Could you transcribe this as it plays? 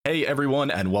Hey, everyone,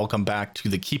 and welcome back to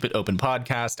the Keep It Open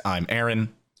podcast. I'm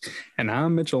Aaron. And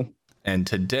I'm Mitchell. And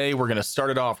today we're going to start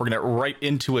it off. We're going to get right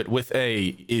into it with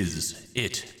Is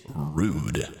It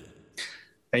Rude?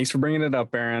 Thanks for bringing it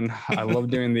up, Aaron. I love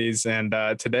doing these. And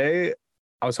today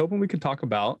I was hoping we could talk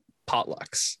about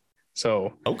potlucks.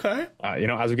 So, okay.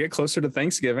 As we get closer to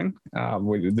Thanksgiving,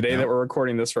 the day that we're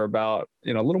recording this, we're about,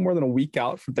 a little more than a week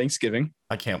out from Thanksgiving.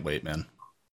 I can't wait, man.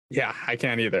 Yeah, I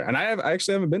can't either. And I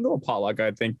actually haven't been to a potluck,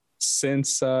 I think,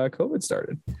 since COVID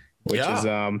started, which is,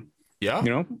 I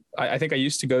think I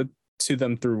used to go to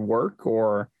them through work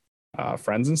or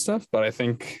friends and stuff. But I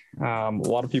think a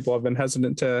lot of people have been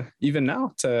hesitant to even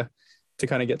now to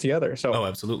kind of get together. So, oh,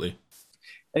 absolutely.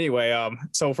 Anyway,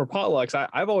 so for potlucks,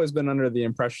 I've always been under the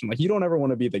impression like you don't ever want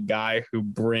to be the guy who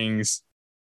brings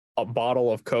a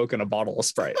bottle of Coke and a bottle of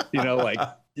Sprite,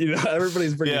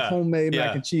 everybody's bringing homemade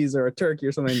mac and cheese or a turkey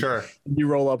or something. Sure. You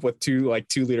roll up with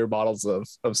 2-liter bottles of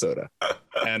soda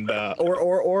and,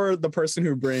 or the person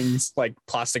who brings like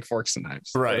plastic forks and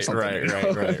knives. Right. But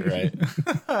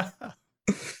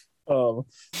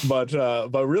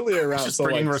really around just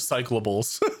bringing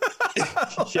recyclables.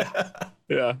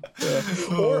 Yeah.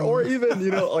 Or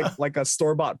even, like a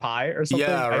store-bought pie or something.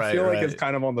 Yeah, right, I feel like it's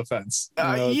kind of on the fence.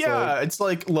 It's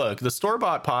like, look, the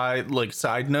store-bought pie, like,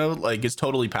 side note, like, it's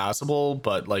totally passable,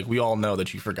 but like we all know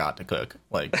that you forgot to cook.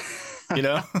 Like,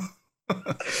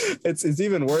 it's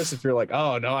even worse if you're like,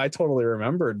 oh no, I totally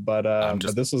remembered, but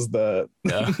this was the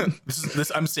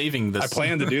this I'm saving this. I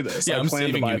plan to do this. Yeah, I'm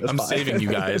saving you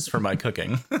guys for my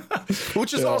cooking,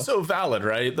 which is also valid,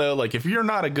 right? Though, like if you're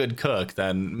not a good cook,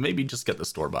 then maybe just get the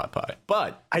store-bought pie.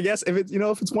 But I guess if it's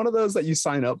if it's one of those that you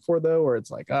sign up for though, where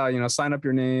it's like sign up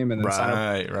your name and then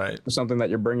sign up for something that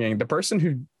you're bringing, the person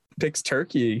who picks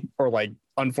turkey or like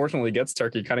unfortunately gets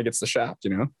turkey kind of gets the shaft,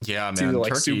 Yeah, it's man. either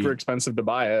like turkey, super expensive to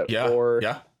buy it or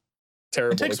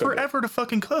terrible. It takes forever to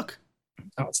fucking cook.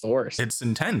 Oh, it's the worst. It's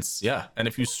intense. Yeah. And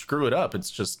if you screw it up, it's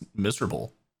just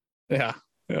miserable. Yeah.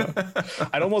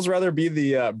 I'd almost rather be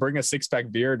the bring a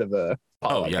 6-pack beer to the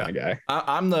potluck kind of guy.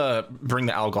 I'm the bring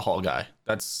the alcohol guy.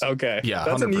 That's okay. Yeah.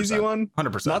 That's 100%. An easy one.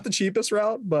 100%. Not the cheapest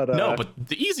route, but no, but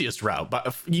the easiest route.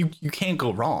 But you can't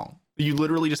go wrong. You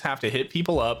literally just have to hit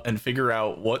people up and figure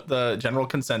out what the general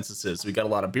consensus is. We got a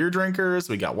lot of beer drinkers,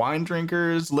 we got wine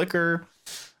drinkers, liquor,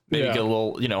 maybe get a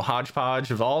little, hodgepodge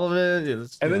of all of it.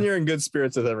 And then you're in good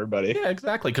spirits with everybody. Yeah,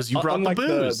 exactly. Because you brought the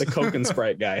booze. The Coke and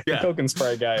Sprite guy. The Coke and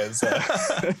Sprite guy is.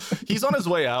 He's on his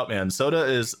way out, man. Soda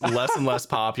is less and less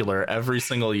popular every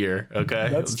single year. Okay.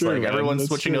 That's true. Like everyone's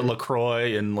switching to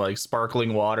LaCroix and like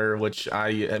sparkling water, which I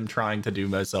am trying to do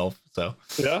myself. So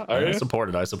I support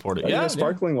it. Yeah,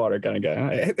 sparkling water kind of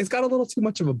guy. It's got a little too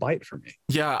much of a bite for me.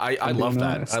 Yeah, I love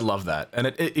that. Honest. I love that, and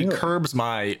it curbs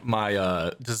my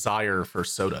desire for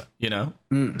soda.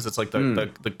 Because it's like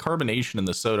the carbonation in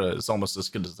the soda is almost as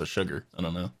good as the sugar. I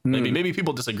don't know. Maybe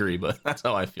people disagree, but that's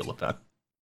how I feel about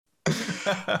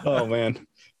it. Oh man,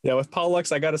 yeah. With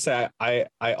potlucks, I gotta say,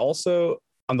 I also.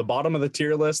 On the bottom of the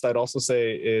tier list, I'd also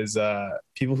say is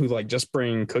people who like just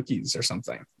bring cookies or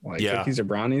something like cookies or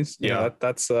brownies.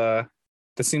 That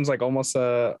seems like almost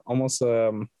so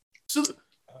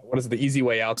what is the easy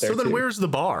way out there? So then where's the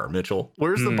bar, Mitchell?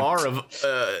 Where's the bar of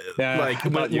like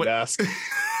you'd ask?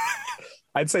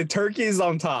 I'd say turkey's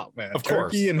on top, man. Of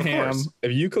turkey and ham.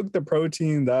 If you cook the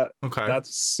protein,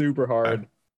 that's super hard. Okay.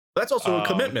 That's also a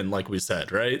commitment, like we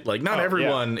said, right? Like not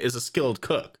everyone is a skilled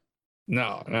cook.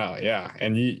 No, yeah.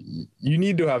 And you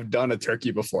need to have done a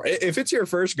turkey before. If it's your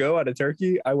first go at a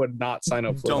turkey, I would not sign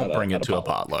up for Don't bring it to a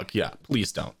potluck. Yeah,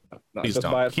 please don't. Please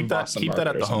don't. Keep that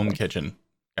at the home kitchen.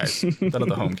 Guys, that at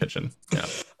the home kitchen.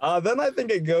 Yeah. Then I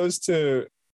think it goes to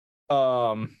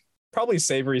probably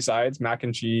savory sides, mac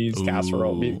and cheese,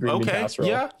 casserole, green bean casserole.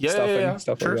 Yeah.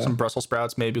 Stuff sure, like some Brussels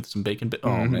sprouts maybe with some bacon.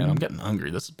 Oh man, I'm getting hungry.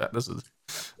 This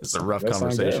is a rough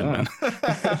conversation, man.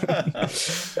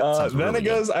 Then really it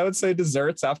goes, I would say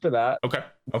desserts after that. Okay.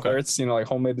 Desserts, like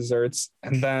homemade desserts.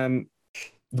 And then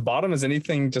the bottom is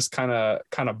anything just kind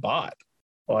of bought.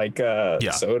 Like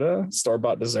soda,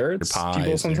 store-bought desserts. Pies,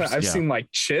 people sometimes I've seen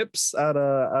like chips at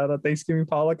a Thanksgiving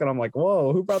potluck, and I'm like,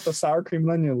 whoa, who brought the sour cream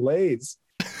and onion Lay's?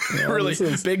 Really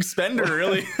big spender,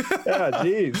 really. Yeah,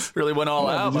 geez. Really went all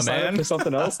out, my man. For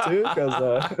something else too, because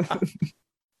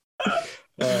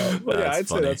I'd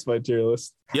say that's my tier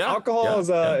list. Yeah, alcohol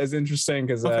is interesting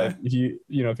because if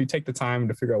you take the time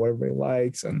to figure out what everybody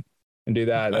likes and do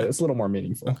that, it's a little more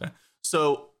meaningful. Okay.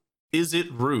 So, is it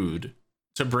rude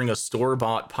to bring a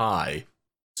store-bought pie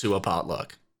to a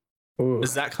potluck? Ooh.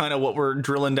 Is that kind of what we're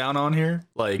drilling down on here?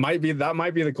 Like, that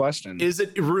might be the question. Is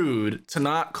it rude to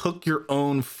not cook your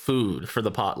own food for the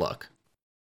potluck?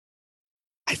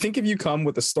 I think if you come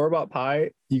with a store-bought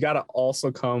pie, you got to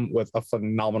also come with a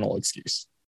phenomenal excuse.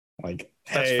 Like,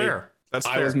 that's hey, fair.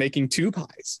 I was making 2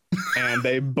 pies and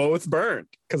they both burned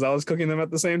because I was cooking them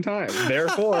at the same time.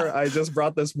 Therefore, I just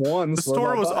brought this one. The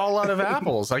store was all out of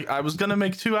apples. I was going to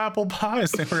make 2 apple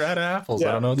pies. They were out of apples. Yeah,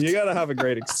 I don't know. You got to have a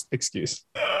great excuse.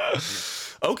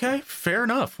 Okay, fair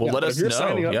enough. Well, let us know. If you're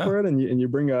signing up for it and you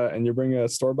bring a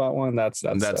store-bought one, that's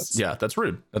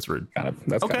rude. That's rude.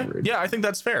 That's okay. Kind of rude. Yeah, I think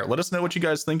that's fair. Let us know what you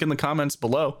guys think in the comments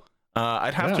below.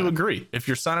 I'd have to agree. If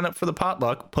you're signing up for the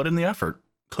potluck, put in the effort.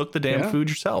 Cook the damn food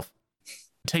yourself.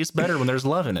 It tastes better when there's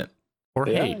love in it, or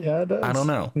hate. Yeah, it does. I don't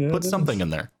know. Put something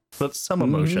in there. Put some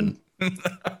emotion.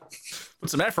 Put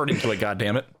some effort into it. God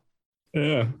damn it.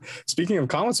 Yeah. Speaking of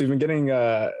comments, we've been getting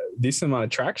a decent amount of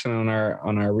traction on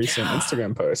our recent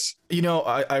Instagram posts. You know,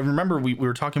 I remember we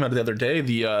were talking about it the other day,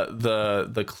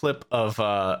 the clip of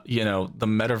the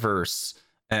metaverse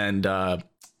and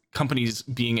companies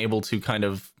being able to kind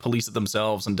of police it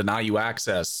themselves and deny you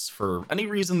access for any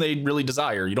reason they really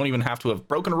desire. You don't even have to have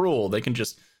broken a rule. They can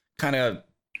just kind of,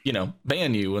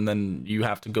 ban you, and then you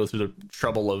have to go through the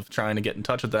trouble of trying to get in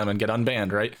touch with them and get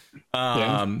unbanned, right?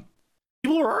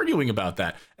 People were arguing about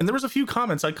that, and there was a few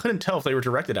comments. I couldn't tell if they were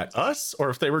directed at us or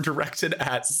if they were directed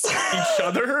at each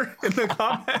other in the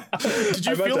comments. Did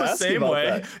you feel the same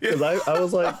way? Because I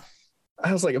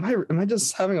was like, am I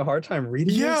just having a hard time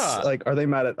reading this? Like, are they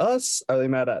mad at us? Are they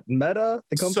mad at Meta,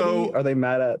 the company? Are they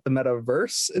mad at the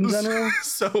metaverse in general?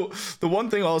 So the one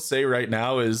thing I'll say right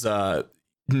now is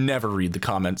never read the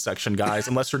comment section, guys,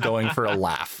 unless you're going for a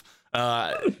laugh.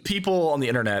 People on the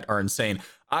internet are insane.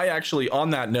 I actually, on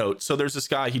that note, so there's this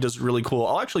guy, he does really cool.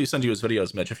 I'll actually send you his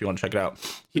videos, Mitch, if you want to check it out.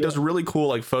 He does really cool,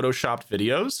 like, photoshopped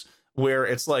videos where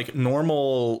it's like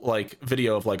normal, like,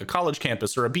 video of like a college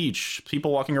campus or a beach,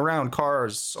 people walking around,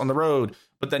 cars on the road.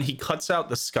 But then he cuts out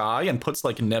the sky and puts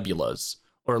like nebulas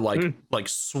or like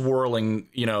swirling,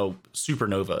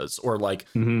 supernovas or like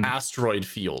asteroid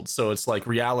fields. So it's like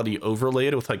reality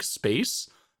overlaid with like space.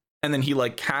 And then he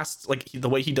like casts, like, the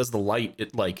way he does the light,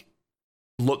 it like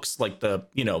looks like the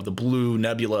blue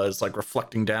nebula is like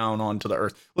reflecting down onto the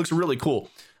earth. It looks really cool.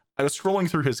 I was scrolling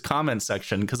through his comment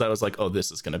section because I was like, oh,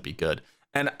 this is going to be good.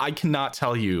 And I cannot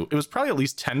tell you, it was probably at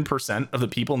least 10% of the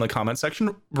people in the comment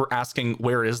section were asking,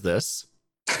 where is this?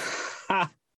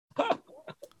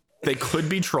 They could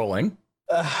be trolling.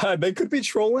 They could be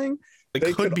trolling.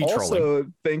 They could be also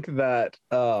trolling. Think that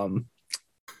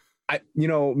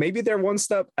maybe they're one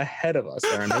step ahead of us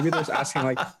there. And maybe they're asking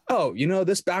like, oh,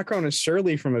 this background is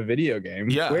surely from a video game.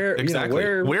 Yeah, where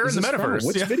exactly. Where in the metaverse?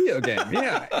 Which video game?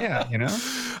 Yeah.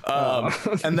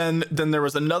 And then there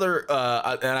was another,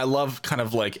 and I love kind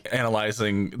of like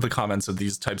analyzing the comments of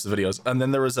these types of videos. And then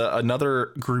there was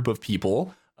another group of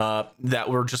people that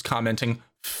were just commenting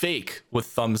fake with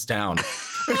thumbs down.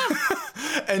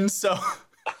 And so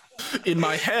in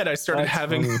my head, I started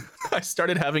having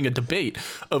a debate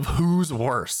of who's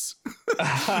worse.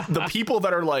 The people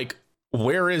that are like,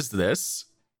 where is this?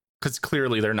 Because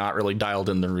clearly they're not really dialed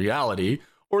in the reality,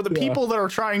 or the people that are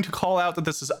trying to call out that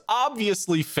this is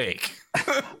obviously fake.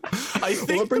 I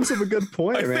think that brings up a good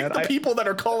point, man. I think the people that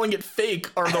are calling it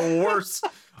fake are the worst.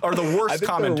 Are the worst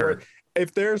commenter.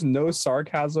 If there's no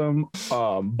sarcasm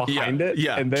behind it,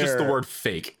 and just the word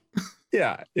fake.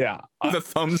 Yeah. The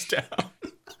thumbs down.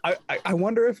 I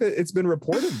wonder if it's been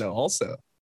reported though. Also,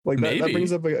 like that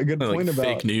brings up a good point about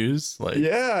fake news. Like,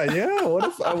 yeah.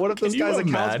 What if this guy's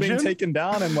account's being taken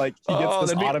down and like he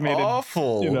gets this automated,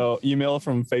 awful. Email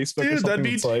from Facebook? Dude, or something? That'd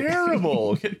be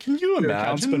terrible. Can you imagine? Your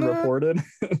account's been reported.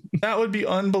 That would be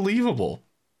unbelievable.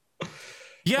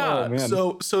 Yeah.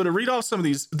 So to read off some of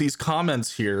these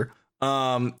comments here.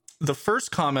 The first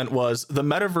comment was, the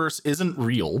metaverse isn't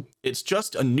real. It's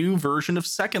just a new version of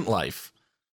Second Life.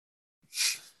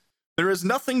 There is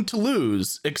nothing to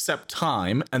lose except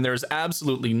time, and there's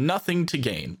absolutely nothing to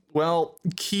gain. Well,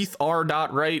 Keith R.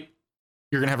 Wright,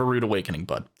 you're gonna have a rude awakening,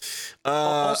 bud.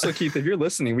 Also, Keith, if you're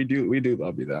listening, we do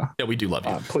love you though. Yeah, we do love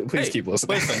you. Please keep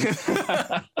listening.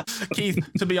 Keith,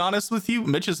 to be honest with you,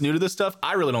 Mitch is new to this stuff.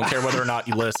 I really don't care whether or not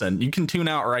you listen. You can tune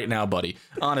out right now, buddy.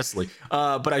 Honestly,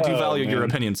 but I do value your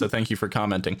opinion, so thank you for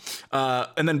commenting.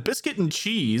 And then Biscuit and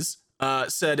Cheese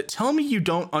said, tell me you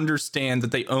don't understand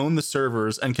that they own the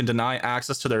servers and can deny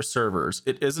access to their servers.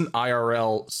 It isn't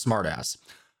IRL, smartass.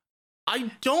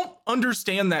 I don't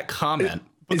understand that comment.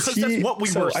 Because that's what we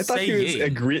were saying. I thought he was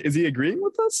is he agreeing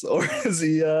with us, or is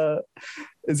he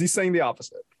saying the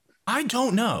opposite? I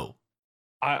don't know.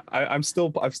 I've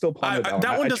still pondered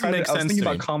that one doesn't make sense. I was thinking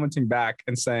about commenting back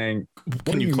and saying,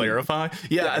 "Can you clarify?"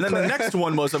 Yeah, and then the next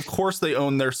one was, of course, they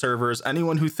own their servers.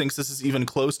 Anyone who thinks this is even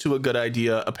close to a good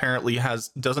idea apparently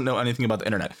doesn't know anything about the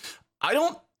internet. I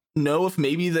don't know if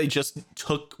maybe they just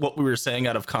took what we were saying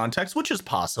out of context, which is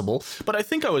possible. But I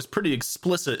think I was pretty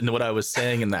explicit in what I was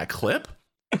saying in that clip.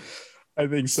 I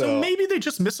think so. So maybe they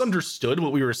just misunderstood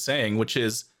what we were saying, which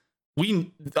is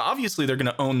obviously they're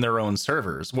going to own their own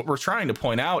servers. What we're trying to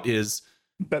point out is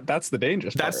that's the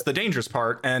dangerous part. That's the dangerous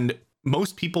part. And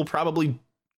most people probably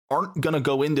aren't going to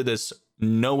go into this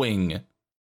knowing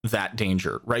that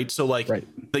danger, right? So like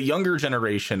the younger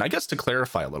generation, I guess to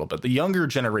clarify a little bit, the younger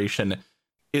generation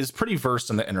is pretty versed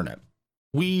in the internet.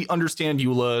 We understand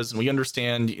EULAs and we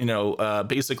understand,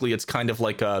 basically it's kind of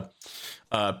like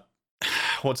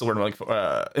what's the word, like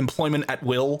employment at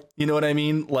will, you know what I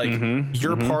mean? Like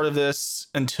you're part of this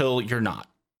until you're not,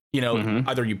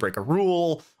 either you break a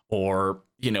rule or,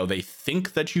 they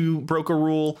think that you broke a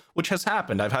rule, which has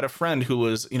happened. I've had a friend who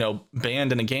was,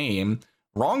 banned in a game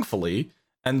wrongfully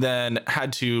and then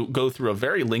had to go through a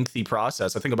very lengthy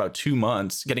process, I think about 2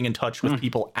 months, getting in touch with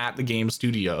people at the game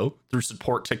studio through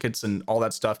support tickets and all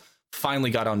that stuff, finally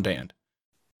got unbanned.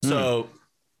 So,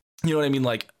 you know what I mean?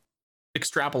 Like,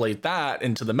 extrapolate that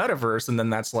into the metaverse, and then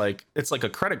that's like, it's like a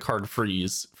credit card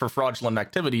freeze for fraudulent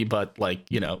activity, but like,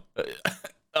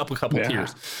 up a couple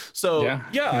tiers. So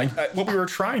what we were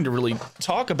trying to really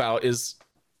talk about is,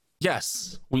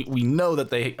 yes, we know that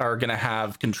they are going to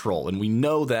have control and we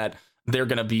know that they're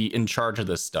going to be in charge of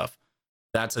this stuff.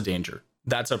 That's a danger.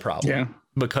 That's a problem.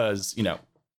 Because,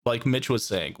 like Mitch was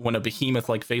saying, when a behemoth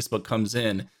like Facebook comes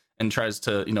in and tries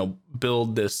to,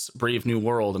 build this brave new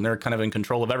world and they're kind of in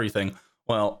control of everything.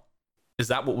 Well, is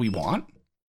that what we want?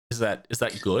 Is that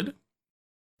good?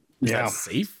 Is that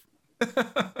safe?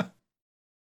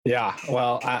 Yeah,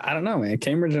 well, I don't know, man.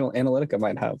 Cambridge Analytica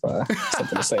might have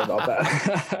something to say about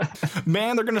that.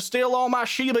 Man, they're going to steal all my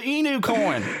Shiba Inu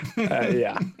coin.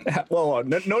 Yeah. Well,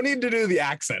 no need to do the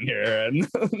accent here.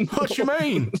 What you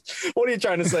mean? What are you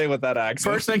trying to say with that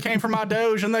accent? First they came for my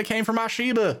Doge and they came for my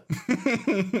Shiba.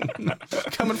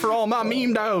 Coming for all my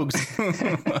meme dogs.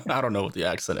 I don't know what the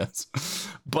accent is.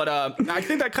 But I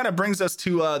think that kind of brings us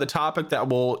to the topic that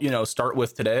we'll, start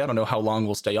with today. I don't know how long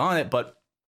we'll stay on it, but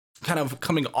kind of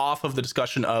coming off of the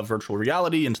discussion of virtual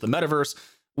reality into the metaverse,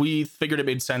 we figured it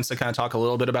made sense to kind of talk a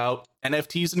little bit about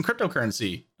NFTs and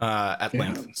cryptocurrency at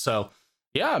length. So,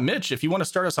 yeah, Mitch, if you want to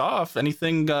start us off,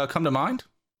 anything come to mind?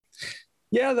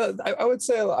 Yeah, I would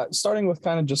say starting with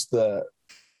kind of just the,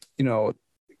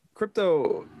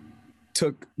 crypto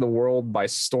took the world by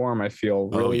storm, I feel,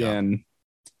 really in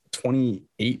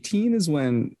 2018 is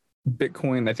when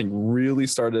Bitcoin, I think, really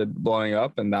started blowing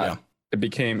up, and that it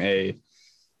became a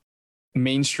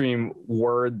mainstream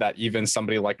word that even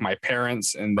somebody like my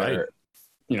parents and their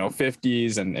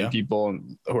 50s and people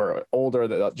who are older,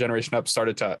 that generation up,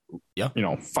 started to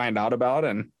find out about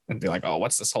and be like, oh,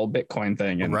 what's this whole Bitcoin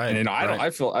thing? And, I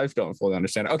don't fully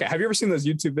understand it. Okay, have you ever seen those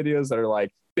YouTube videos that are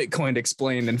like Bitcoin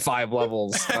explained in 5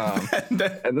 levels? And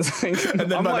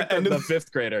then I'm like the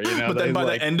 5th grader, but then by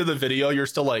the end of the video you're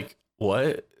still like,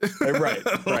 what? right.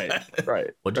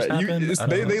 What just happened?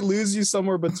 They lose you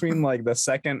somewhere between like the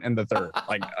 2nd and the 3rd.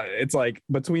 Like it's like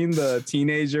between the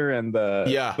teenager and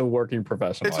the working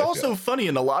professional. It's also funny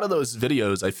in a lot of those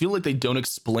videos. I feel like they don't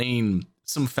explain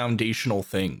some foundational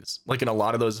things. Like in a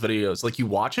lot of those videos, like you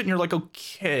watch it and you're like,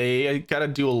 okay, I got to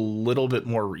do a little bit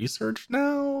more research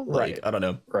now. Like, I don't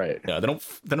know. Right. Yeah, they don't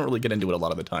really get into it a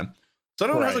lot of the time. So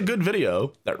if anyone has a good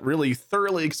video that really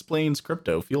thoroughly explains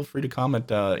crypto, feel free to comment,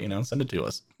 send it to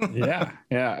us.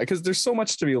 yeah. Because there's so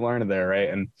much to be learned there, right?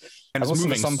 And I've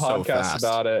listened to some podcasts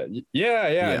about it.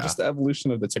 Yeah. Just the evolution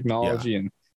of the technology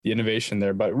and the innovation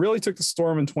there. But it really took the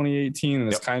storm in 2018 and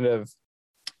it's kind of,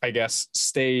 I guess,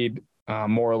 stayed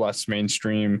more or less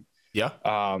mainstream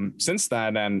since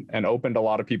then and opened a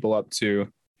lot of people up to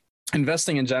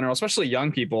investing in general, especially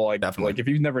young people. Like if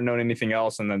you've never known anything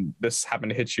else and then this happened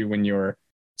to hit you when you were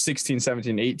 16,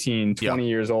 17, 18, 20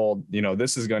 years old,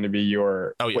 this is going to be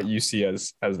your what you see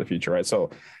as the future, right? So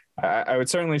I would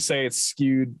certainly say it's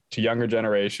skewed to younger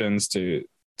generations to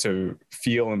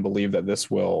feel and believe that this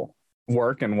will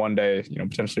work and one day,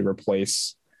 potentially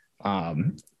replace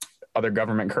other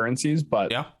government currencies.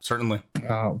 But certainly.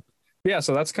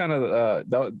 So that's kind of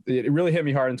it really hit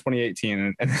me hard in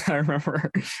 2018. And I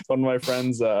remember one of my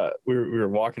friends, we were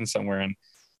walking somewhere and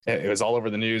it was all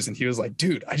over the news. And he was like,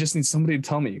 dude, I just need somebody to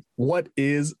tell me, what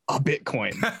is a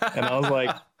Bitcoin? And I was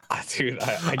like, dude,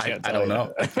 I can't tell you. I don't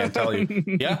know. I can't tell you.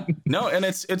 Yeah, no. And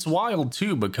it's wild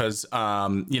too, because,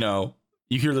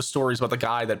 you hear the stories about the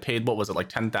guy that paid, what was it, like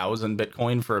 10,000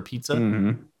 Bitcoin for a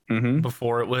pizza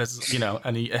before it was,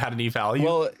 and he had any value.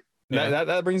 Well,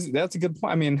 that's a good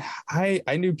point. I mean,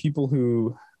 I knew people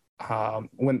who,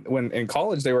 when in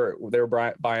college they were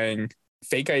buying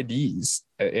fake IDs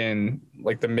in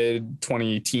like the mid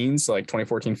 20 teens, like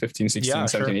 2014, 15, 16,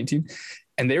 17, 18.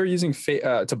 And they were using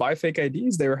to buy fake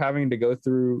IDs. They were having to go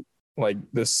through like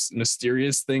this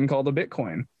mysterious thing called a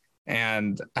Bitcoin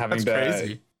and having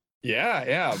crazy.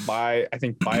 Buy a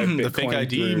Bitcoin. The fake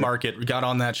ID market got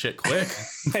on that shit quick.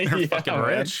 They're fucking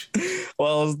rich.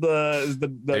 Well, it's the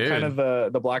kind of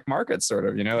the black market sort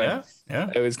of,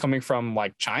 It was coming from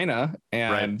like China,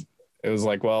 and it was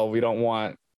like, well, we don't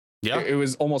want. Yeah, it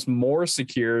was almost more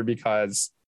secure because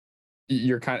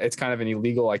it's kind of an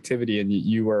illegal activity, and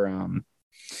you were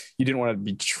you didn't want to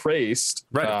be traced.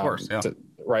 Right, of course. Yeah.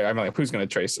 Right. I mean, like, who's going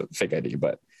to trace a fake ID?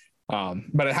 But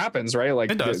it happens, right?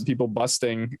 Like people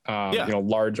busting,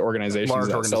 large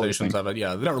organizations of it.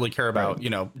 Yeah, they don't really care about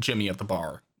Jimmy at the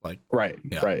bar. Like, right.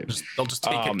 They'll just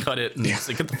take it, cut it, and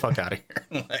say, get the fuck out of here.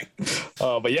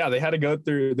 But yeah, they had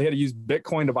to use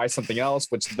Bitcoin to buy something else,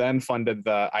 which then funded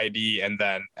the ID, and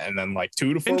then like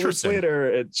 2 to 4 weeks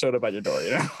later, it showed up at your door.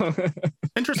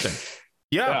 Interesting.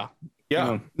 Yeah.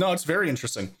 No, it's very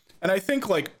interesting, and I think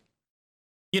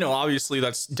obviously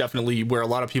that's definitely where a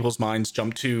lot of people's minds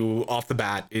jump to off the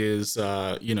bat is,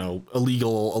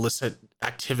 illegal, illicit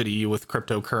activity with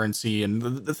cryptocurrency. And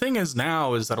the thing is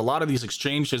now is that a lot of these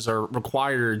exchanges are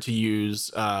required to use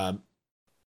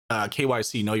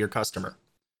KYC, know your customer.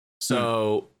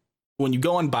 So when you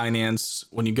go on Binance,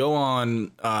 when you go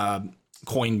on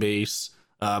Coinbase,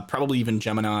 probably even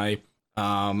Gemini,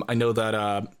 I know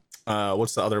that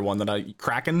what's the other one that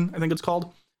Kraken, I think it's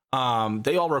called.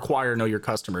 They all require know your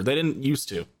customer. They didn't used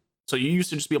to. So you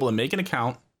used to just be able to make an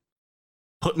account,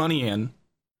 put money in,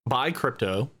 buy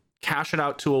crypto, cash it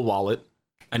out to a wallet,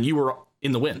 and you were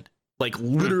in the wind, like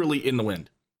literally in the wind.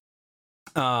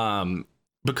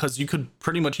 Because you could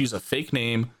pretty much use a fake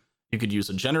name, you could use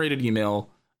a generated email,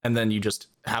 and then you just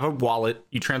have a wallet,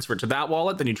 you transfer it to that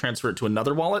wallet, then you transfer it to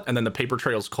another wallet, and then the paper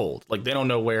trail's cold. Like they don't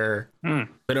know where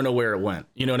it went.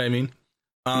 You know what I mean?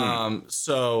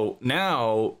 So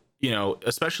now,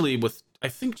 especially with, I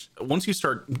think once you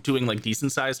start doing like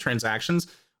decent sized transactions,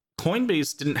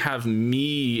 Coinbase didn't have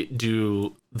me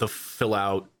do the fill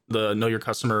out the know your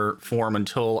customer form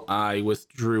until I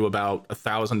withdrew about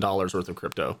 $1,000 worth of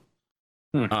crypto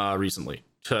recently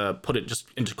to put it just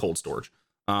into cold storage.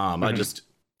 I'm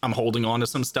holding on to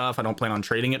some stuff. I don't plan on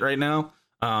trading it right now.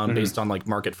 Based on like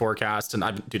market forecasts, and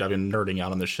I've been nerding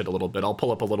out on this shit a little bit. I'll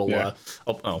pull up a little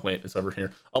wait, it's over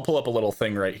here. I'll pull up a little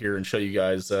thing right here and show you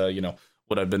guys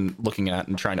what I've been looking at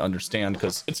and trying to understand,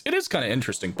 because it is kind of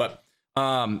interesting. But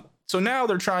so now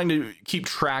they're trying to keep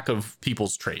track of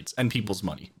people's trades and people's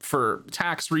money for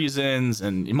tax reasons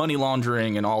and money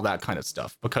laundering and all that kind of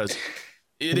stuff, because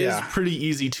it is pretty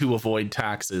easy to avoid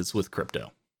taxes with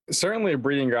crypto. Certainly a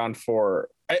breeding ground for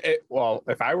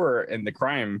if I were in the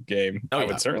crime game, I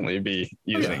would certainly be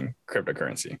using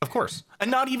cryptocurrency. Of course. And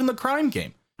not even the crime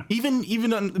game.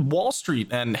 Even on Wall Street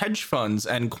and hedge funds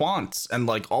and quants and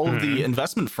like all of the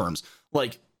investment firms,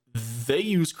 like they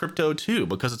use crypto too,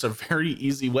 because it's a very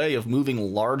easy way of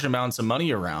moving large amounts of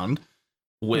money around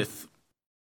with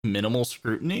minimal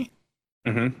scrutiny.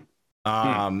 Like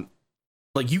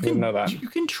you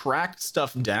can track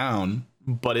stuff down,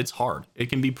 but it's hard. It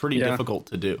can be pretty difficult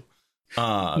to do.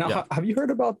 Now, have you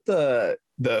heard about the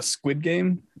Squid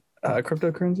Game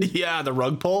cryptocurrency? Yeah, the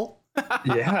rug pull.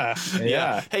 yeah.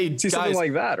 Hey, guys, something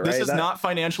like that, right? This is not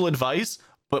financial advice,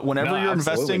 but whenever you're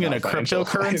investing in a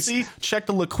cryptocurrency, check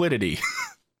the liquidity.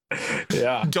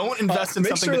 Don't invest in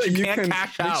something that you can't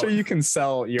cash out. Make sure you can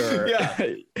sell your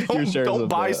your shares. Don't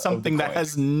buy something that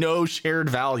has no shared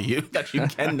value that you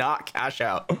cannot cash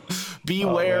out.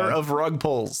 Beware of rug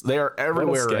pulls. They are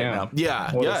everywhere right now.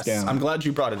 Yes. I'm glad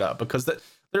you brought it up, because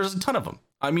there's a ton of them.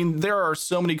 I mean, there are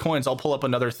so many coins. I'll pull up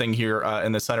another thing here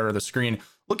in the center of the screen.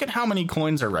 Look at how many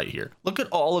coins are right here. Look at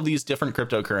all of these different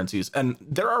cryptocurrencies, and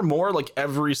there are more like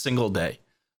every single day.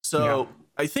 So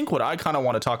I think what I kind of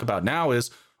want to talk about now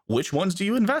is, which ones do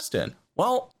you invest in?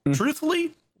 Well,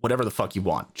 truthfully, whatever the fuck you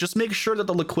want. Just make sure that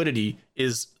the liquidity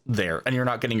is there and you're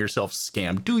not getting yourself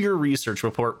scammed. Do your research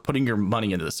before putting your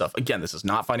money into this stuff. Again, this is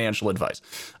not financial advice.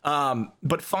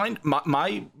 But find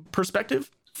my perspective,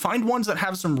 find ones that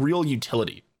have some real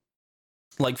utility.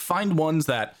 Like find ones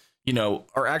that,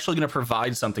 are actually going to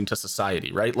provide something to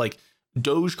society, right? Like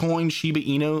Dogecoin, Shiba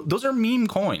Inu, those are meme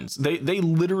coins. They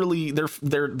literally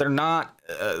they're not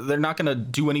going to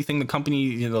do anything. The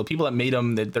company, the people that made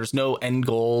them, there's no end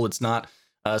goal. It's not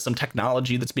some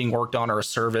technology that's being worked on, or a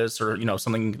service, or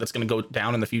something that's going to go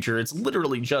down in the future. It's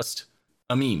literally just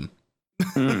a meme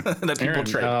that people Aaron,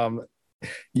 trade.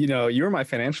 You were my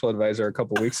financial advisor a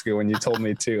couple of weeks ago when you told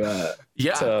me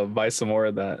to buy some more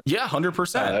of that. Yeah, 100%.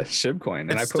 SHIB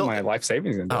coin, and I put my life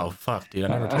savings into. Oh fuck, dude!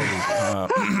 I never told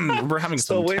you. We're having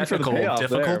some technical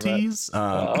difficulties.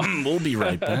 We'll be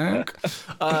right back.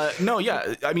 No,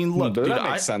 yeah. I mean, look, dude, that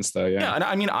makes sense though. Yeah. And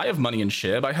I mean, I have money in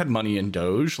SHIB. I had money in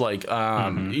Doge. Like,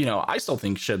 I still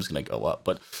think SHIB's gonna go up,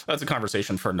 but that's a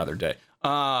conversation for another day.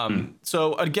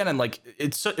 So again, and like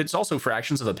it's also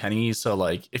fractions of a penny. So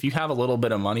like if you have a little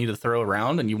bit of money to throw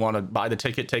around and you want to buy the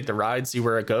ticket, take the ride, see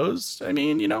where it goes, I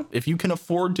mean, if you can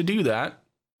afford to do that,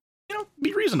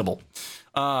 be reasonable.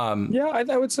 I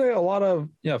would say a lot of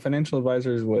financial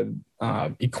advisors would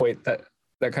equate that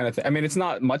kind of thing. I mean, it's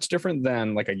not much different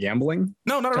than like a gambling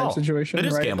not at all situation. It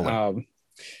is right? gambling.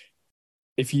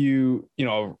 If you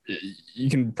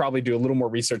can probably do a little more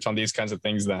research on these kinds of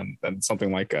things than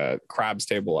something like a craps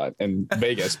table in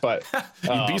Vegas, but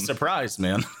you'd be surprised,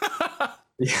 man.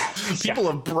 People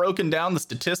have broken down the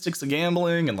statistics of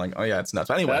gambling and like, oh yeah, it's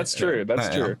nuts. Anyway, that's true.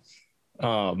 True.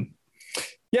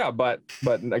 But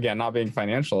again, not being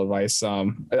financial advice. A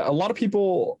lot of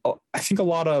people, I think a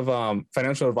lot of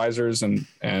financial advisors and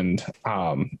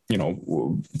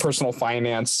personal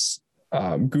finance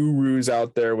gurus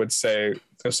out there would say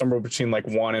somewhere between like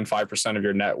 1% and 5% of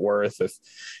your net worth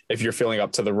if you're feeling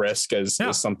up to the risk is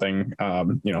something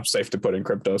safe to put in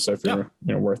crypto. So if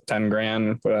you're worth 10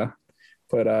 grand,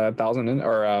 put 1,000 in,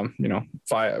 or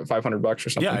 $500 or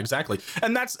something. Yeah, exactly.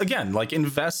 And that's, again, like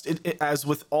invest it, as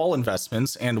with all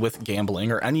investments and with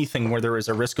gambling or anything where there is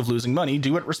a risk of losing money,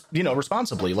 do it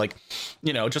responsibly. Like,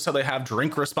 just how they have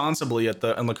drink responsibly in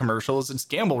the commercials, it's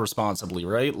gamble responsibly,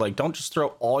 right? Like, don't just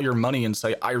throw all your money and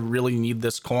say, I really need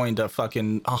this coin to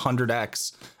fucking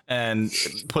 100x and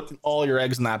put all your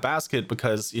eggs in that basket,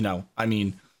 because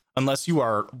unless you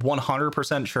are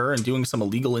 100% sure and doing some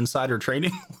illegal insider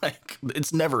trading, like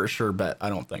it's never a sure bet, I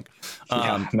don't think.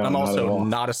 I'm also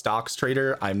not a stocks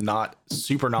trader. I'm not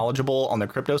super knowledgeable on the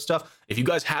crypto stuff. If you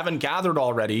guys haven't gathered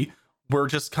already, we're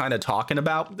just kind of talking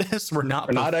about this. We're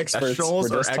not experts.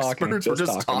 We're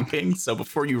just talking. So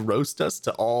before you roast us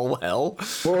to all hell,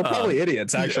 we're probably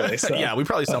idiots, actually. So. Yeah, we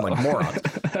probably sound like morons.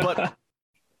 But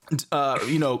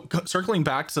circling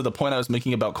back to the point I was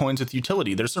making about coins with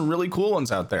utility, there's some really cool ones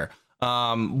out there.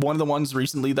 One of the ones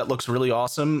recently that looks really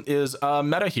awesome is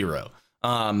Meta Hero.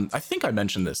 I think I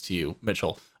mentioned this to you,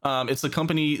 Mitchell. It's the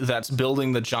company that's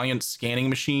building the giant scanning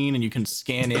machine, and you can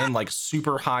scan in like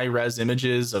super high res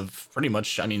images of pretty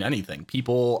much, anything,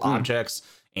 people, objects,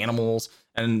 animals.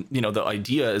 And, the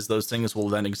idea is those things will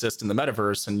then exist in the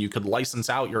metaverse, and you could license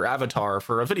out your avatar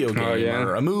for a video game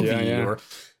or a movie or...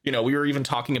 we were even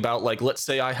talking about, like, let's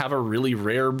say I have a really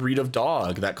rare breed of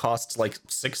dog that costs like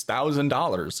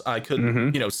 $6,000. I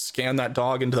could, scan that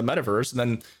dog into the metaverse and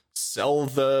then sell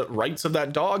the rights of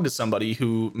that dog to somebody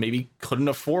who maybe couldn't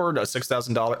afford a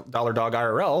 $6,000 dog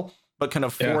IRL, but can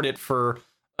afford it for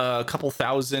a couple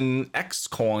thousand X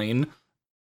coin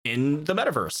in the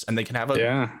metaverse. And they can have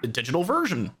a digital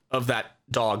version of that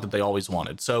dog that they always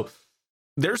wanted. So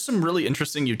there's some really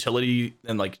interesting utility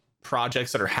and like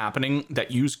projects that are happening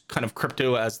that use kind of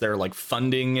crypto as their like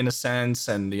funding in a sense,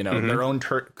 and their own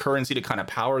currency to kind of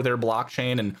power their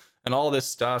blockchain and all this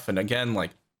stuff. And again,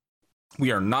 like,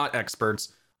 we are not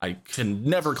experts. I can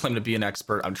never claim to be an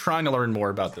expert. I'm trying to learn more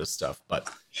about this stuff,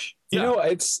 but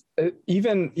it's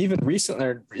even recently,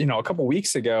 a couple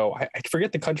weeks ago, I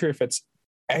forget the country, if it's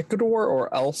Ecuador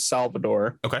or El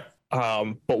Salvador. Okay.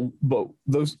 But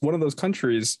one of those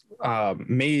countries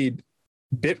made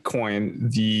Bitcoin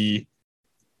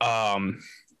an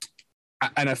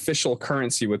official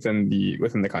currency within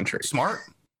the country. Smart.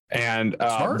 And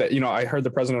I heard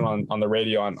the president on the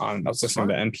radio on I was listening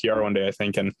to NPR one day, I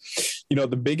think, and the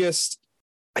biggest,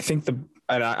 I think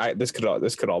this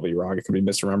could all be wrong, it could be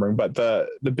misremembering, but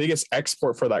the biggest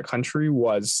export for that country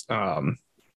was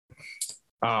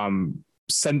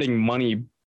sending money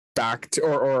back to,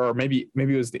 or maybe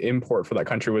it was the import for that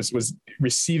country was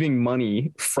receiving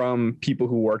money from people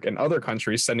who work in other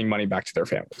countries, sending money back to their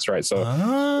families, right? So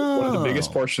one of the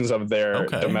biggest portions of their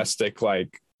domestic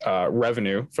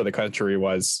revenue for the country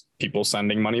was people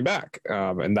sending money back,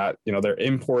 and that they're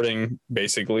importing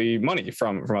basically money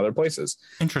from other places.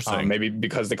 Interesting. Maybe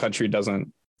because the country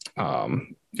doesn't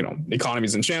the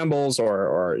economy's in shambles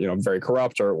or very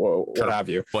corrupt or what have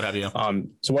you.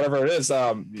 So whatever it is,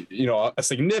 a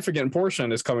significant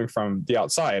portion is coming from the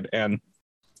outside, and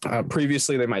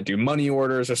previously they might do money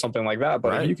orders or something like that,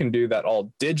 but if you can do that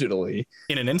all digitally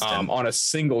in an instant on a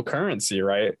single currency,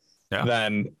 right?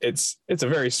 then it's a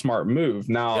very smart move.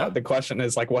 Now, the question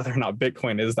is like whether or not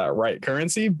Bitcoin is that right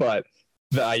currency, but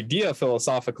the idea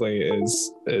philosophically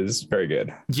is very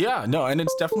good. Yeah, no, and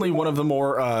it's definitely one of the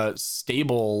more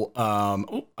stable.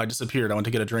 I disappeared. I went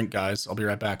to get a drink, guys. I'll be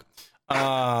right back.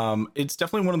 It's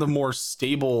definitely one of the more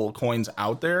stable coins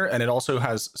out there, and it also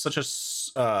has such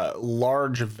a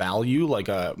large value, like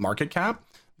a market cap,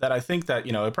 that I think that,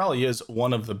 you know, it probably is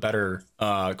one of the better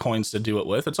coins to do it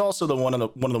with. It's also one of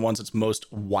the ones that's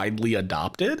most widely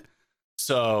adopted.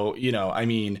 So, you know, I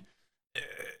mean,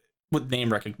 with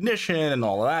name recognition and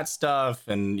all of that stuff,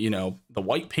 and, you know, the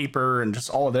white paper and just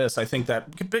all of this, I think that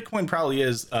Bitcoin probably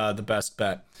is the best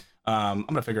bet. I'm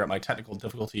gonna figure out my technical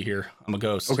difficulty here. I'm a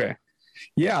ghost. Okay.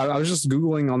 Yeah, I was just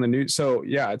Googling on the news. So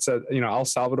yeah, it said, you know, El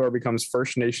Salvador becomes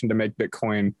first nation to make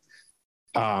Bitcoin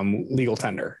legal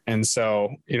tender. And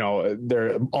so, you know,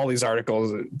 there are all these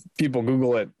articles, people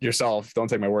Google it yourself, don't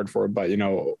take my word for it, but, you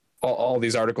know, all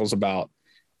these articles about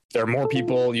there are more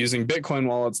people using Bitcoin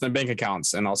wallets than bank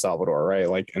accounts in El Salvador, right?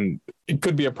 Like, and it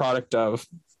could be a product of,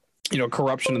 you know,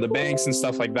 corruption of the banks and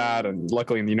stuff like that. And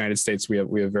luckily in the United States, we have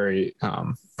very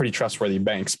pretty trustworthy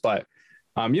banks, but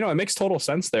you know, it makes total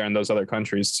sense there in those other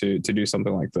countries to do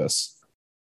something like this.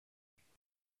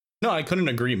 No, I couldn't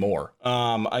agree more.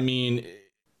 I mean,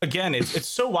 again, it's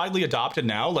so widely adopted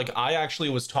now. Like, I actually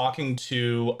was talking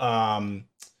to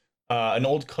an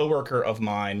old coworker of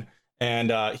mine,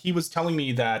 and he was telling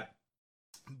me that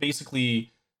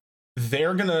basically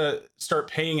they're gonna start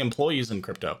paying employees in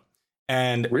crypto.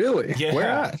 And really, yeah, where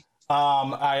at?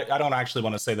 I don't actually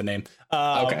want to say the name.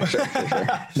 Okay, sure.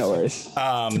 No worries. Sorry,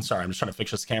 I'm just trying to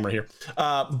fix this camera here.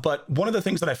 But one of the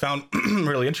things that I found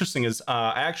really interesting is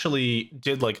I actually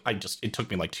did it took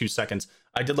me like 2 seconds.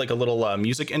 I did like a little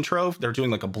music intro. They're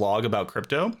doing like a blog about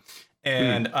crypto,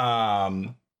 and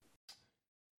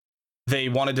they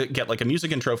wanted to get like a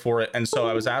music intro for it. And so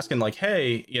I was asking like,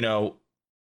 hey, you know,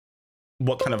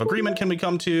 what kind of agreement can we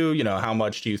come to? You know, how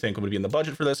much do you think would be in the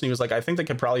budget for this? And he was like, I think they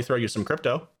could probably throw you some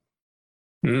crypto.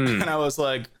 And I was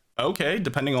like, okay,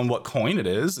 depending on what coin it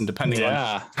is and depending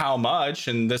on how much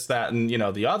and this, that, and, you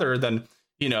know, the other, then,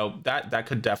 you know, that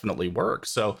could definitely work.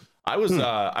 So I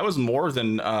was more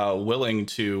than willing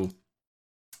to,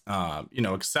 you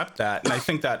know, accept that. And I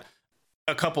think that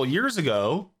a couple years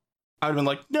ago, I'd been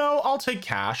like, no, I'll take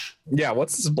cash. Yeah,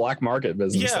 what's this black market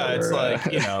business? Yeah, it's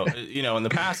like, you know, in the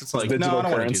past, it's like, no, I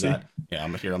don't want to do that. Yeah,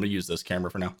 I'm gonna use this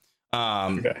camera for now.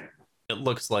 Okay. It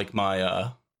looks like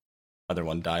my other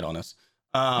one died on us.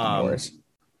 I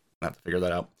have to figure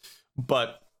that out.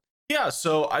 But yeah,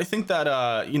 so I think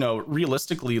that you know,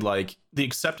 realistically, like, the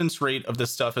acceptance rate of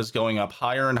this stuff is going up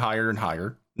higher and higher and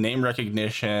higher. Name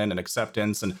recognition and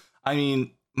acceptance. And I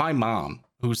mean, my mom,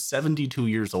 who's 72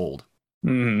 years old,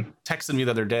 texted me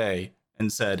the other day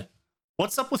and said,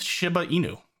 "What's up with Shiba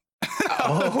Inu?"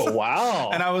 Oh, wow.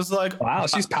 And I was like, wow,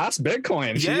 she's past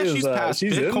Bitcoin. Yeah, she's past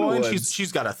Bitcoin.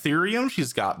 She's got Ethereum.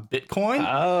 She's got Bitcoin.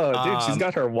 Oh, dude, she's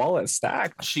got her wallet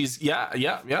stacked. She's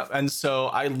yeah. And so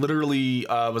I literally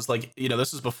was like, you know,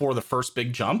 this is before the first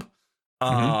big jump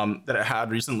that it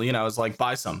had recently. And I was like,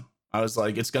 buy some. I was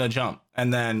like, it's going to jump.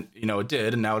 And then, you know, it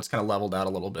did. And now it's kind of leveled out a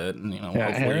little bit. And, you know, yeah,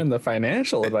 Aaron, the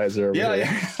financial advisor. Yeah.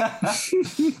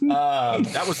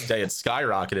 That was the day it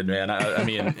skyrocketed, man. I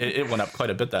mean, it went up quite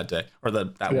a bit that day or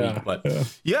that week. But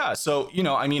yeah. So, you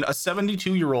know, I mean, a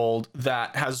 72-year-old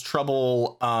that has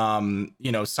trouble,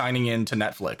 you know, signing into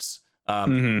Netflix.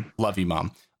 Love you,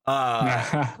 Mom.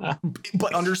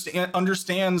 But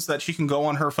understands that she can go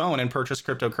on her phone and purchase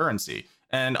cryptocurrency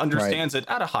and understands it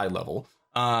at a high level.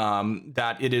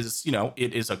 That it is, you know,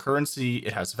 it is a currency,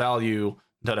 it has value,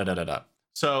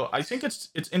 So I think it's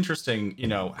interesting, you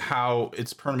know, how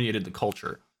it's permeated the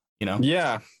culture, you know?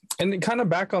 Yeah. And kind of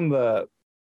back on the,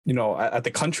 you know, at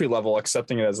the country level,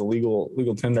 accepting it as a legal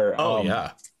tender.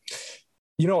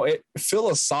 You know, it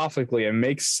philosophically, it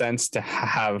makes sense to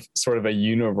have sort of a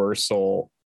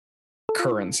universal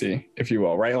currency, if you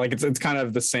will, right? Like it's kind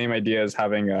of the same idea as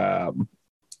having a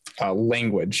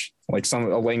language, like a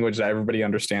language that everybody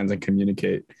understands and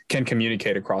can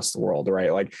communicate across the world,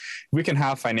 right? Like we can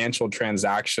have financial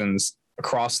transactions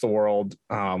across the world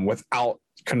without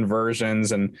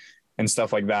conversions and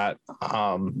stuff like that.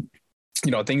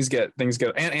 You know, things get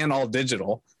and all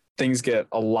digital, things get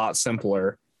a lot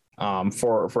simpler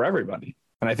for everybody.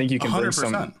 And I think you can 100%. Bring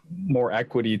some more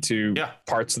equity to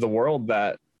parts of the world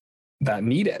that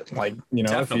need it. Like, you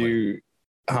know, Definitely. If you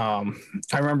I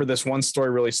remember this one story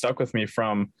really stuck with me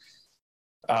from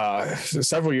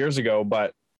several years ago,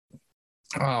 but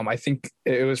I think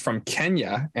it was from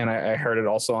Kenya, and I heard it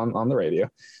also on the radio.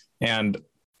 And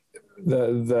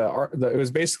it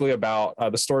was basically about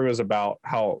the story was about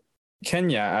how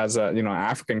Kenya, as a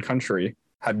African country,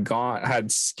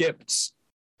 had skipped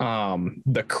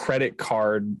the credit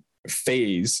card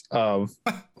phase of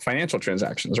financial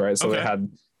transactions, right? So they had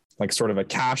like sort of a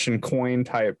cash and coin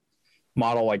type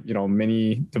model, like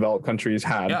many developed countries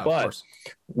had. But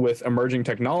with emerging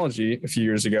technology a few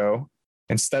years ago,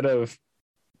 instead of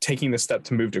taking the step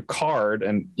to move to card,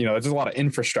 and there's a lot of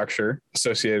infrastructure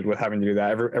associated with having to do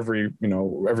that.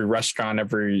 Every restaurant,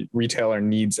 every retailer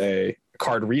needs a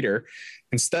card reader.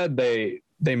 Instead, they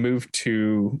moved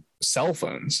to cell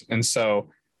phones, and so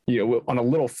on a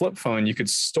little flip phone, you could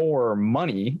store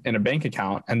money in a bank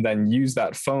account and then use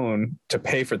that phone to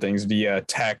pay for things via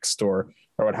text or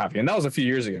what have you. And that was a few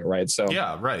years ago, right? So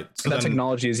yeah, right. So that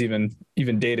technology is even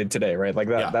dated today, right? Like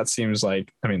that. Yeah. That seems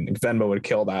like, Venmo would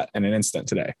kill that in an instant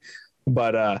today.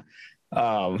 But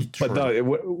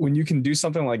when you can do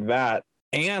something like that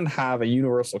and have a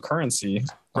universal currency,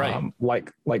 right?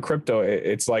 Like crypto,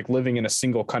 it's like living in a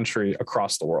single country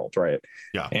across the world, right?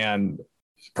 Yeah, and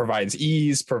provides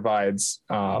ease, provides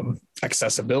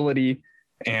accessibility,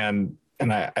 and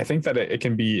I think that it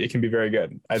can be very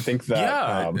good. I think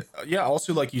that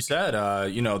also, like you said,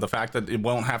 the fact that it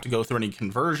won't have to go through any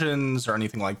conversions or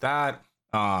anything like that,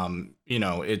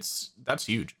 that's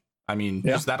huge.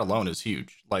 Just that alone is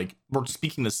huge. Like, we're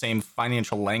speaking the same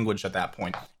financial language at that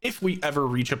point. If we ever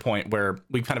reach a point where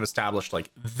we've kind of established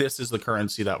like this is the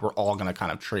currency that we're all going to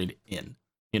kind of trade in,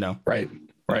 right.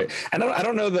 And I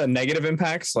don't know the negative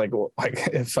impacts, like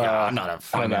if I'm not a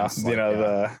finance,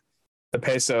 the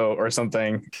peso or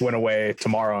something went away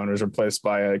tomorrow and was replaced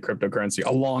by a cryptocurrency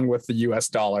along with the US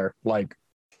dollar, like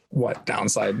what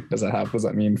downside does that have? What does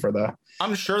that mean for the?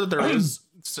 I'm sure that there is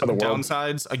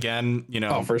downsides again,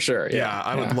 Oh, for sure. Yeah.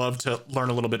 I would love to learn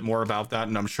a little bit more about that.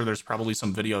 And I'm sure there's probably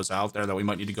some videos out there that we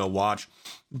might need to go watch,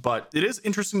 but it is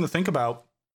interesting to think about,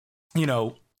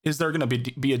 is there going to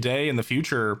be a day in the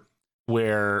future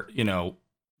where,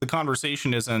 the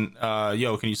conversation isn't,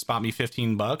 yo, can you spot me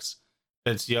 $15?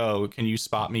 It's, yo, can you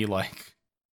spot me like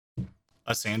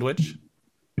a sandwich?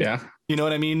 Yeah. You know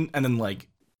what I mean? And then like,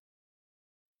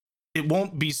 it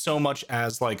won't be so much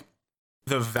as like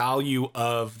the value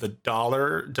of the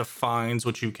dollar defines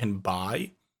what you can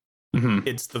buy. Mm-hmm.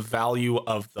 It's the value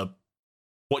of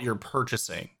what you're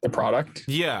purchasing, the product.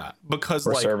 Yeah. Because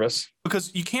or service,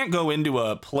 because you can't go into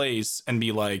a place and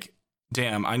be like,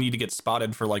 damn, I need to get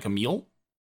spotted for like a meal.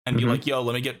 And be like, yo,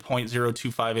 let me get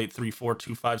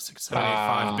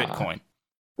 0.025834256785 Bitcoin.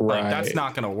 Right. Like, that's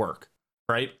not going to work.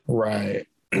 Right. Right.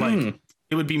 Like,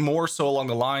 it would be more so along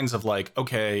the lines of like,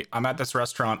 okay, I'm at this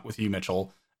restaurant with you,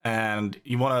 Mitchell, and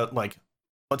you want to like,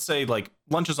 let's say like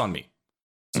lunch is on me.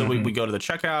 So we go to the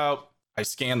checkout. I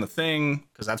scan the thing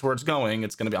because that's where it's going. I'm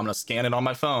going to scan it on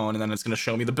my phone, and then it's going to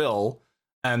show me the bill.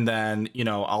 And then,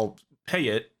 I'll pay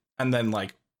it, and then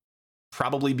like,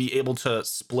 probably be able to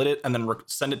split it and then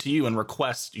send it to you and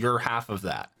request your half of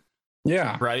that.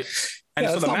 Yeah. Right. And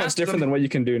so it's not much different than what you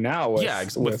can do now with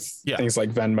things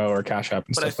like Venmo or Cash App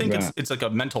and stuff like that. But I think it's like a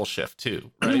mental shift too,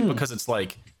 right? Because it's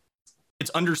like, it's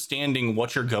understanding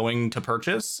what you're going to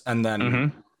purchase, and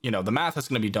then, the math is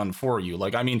going to be done for you.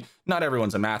 Like, not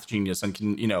everyone's a math genius and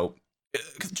can,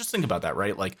 just think about that,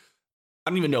 right? Like, I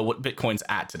don't even know what Bitcoin's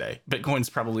at today. Bitcoin's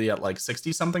probably at like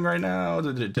 60 something right now.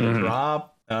 Did it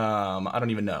drop? I don't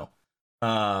even know.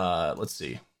 Let's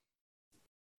see.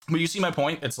 But you see my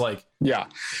point? It's like, yeah.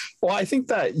 Well, I think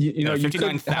that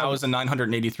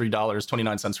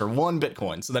 $59,983.29 for one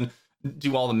Bitcoin. So then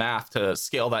do all the math to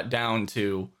scale that down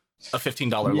to a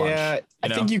 $15 lunch. Yeah, I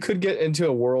think you could get into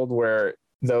a world where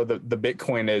though the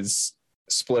Bitcoin is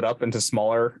split up into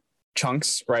smaller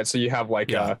chunks, right? So you have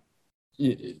like a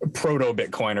proto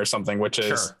Bitcoin or something, which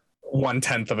is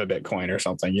 1/10 of a Bitcoin or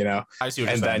something, I see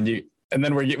what you're saying. And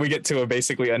then we get to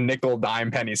basically a nickel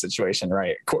dime penny situation,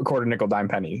 right? Quarter nickel dime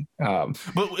penny. But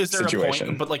is there situation.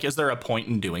 A point? But like, is there a point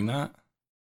in doing that?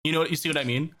 You see what I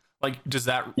mean? Like, does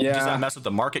that mess with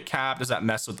the market cap? Does that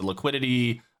mess with the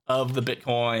liquidity of the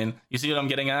Bitcoin? You see what I'm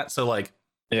getting at? So like,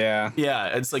 yeah,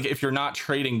 it's like if you're not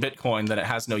trading Bitcoin, then it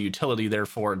has no utility.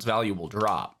 Therefore, its value will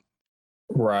drop.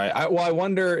 Right. I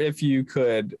wonder if you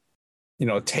could,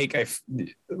 take there's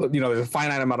a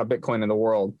finite amount of Bitcoin in the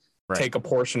world. Right. Take a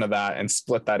portion of that and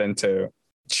split that into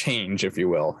change, if you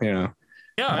will. Yeah,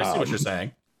 I see what you're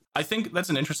saying. I think that's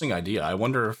an interesting idea. I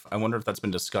wonder if that's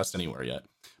been discussed anywhere yet.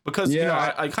 Because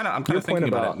I'm kind of thinking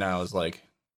about it now. Is like,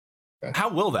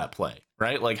 how will that play?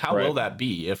 Right? Like, how will that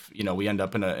be if we end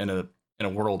up in a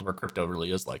world where crypto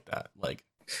really is like that? Like,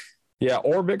 yeah,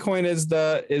 or Bitcoin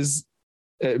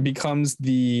it becomes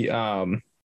the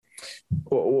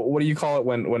what do you call it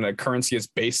when a currency is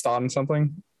based on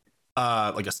something?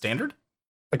 Like a standard?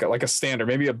 like a standard.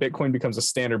 Maybe a Bitcoin becomes a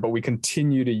standard, but we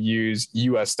continue to use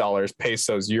US dollars,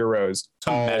 pesos, euros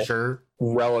to measure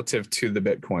relative to the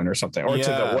Bitcoin or something, or to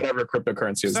the whatever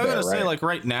cryptocurrency is there. I'm gonna say, like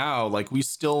right now, like we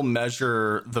still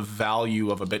measure the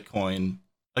value of a Bitcoin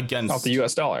against off the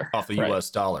US dollar. US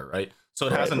dollar, right? So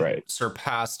it hasn't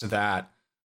surpassed that.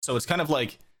 So it's kind of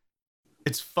like,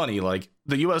 it's funny, like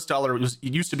the US dollar it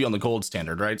used to be on the gold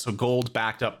standard, right? So gold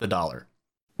backed up the dollar.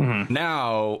 Mm-hmm.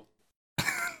 Now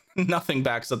nothing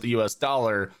backs up the US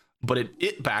dollar, but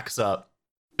it backs up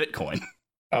Bitcoin.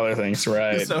 Other things,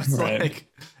 right? So it's like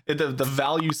the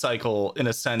value cycle, in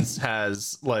a sense,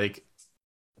 has like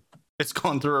it's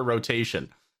gone through a rotation.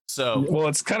 So well,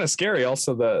 it's kind of scary.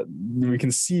 Also, that we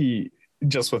can see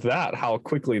just with that how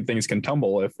quickly things can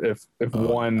tumble if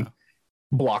one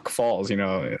block falls. You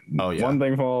know, one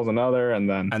thing falls, another, and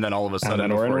then all of a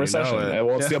sudden we're in a recession.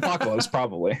 Well, it's the apocalypse,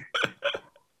 probably.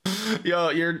 Yo,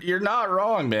 you're not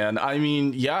wrong, man. I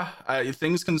mean,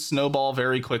 things can snowball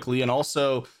very quickly, and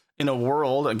also in a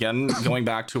world, again, going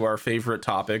back to our favorite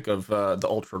topic of the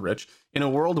ultra rich, in a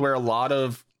world where not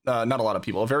a lot of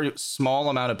people, a very small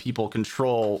amount of people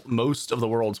control most of the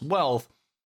world's wealth,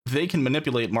 they can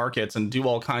manipulate markets and do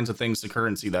all kinds of things to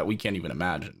currency that we can't even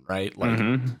imagine, right? Like,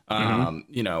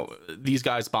 you know, these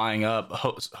guys buying up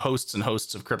hosts and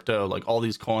hosts of crypto, like all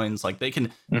these coins, like they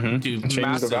can do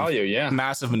massive value,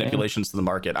 massive manipulations to the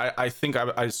market. I think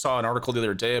I saw an article the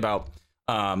other day about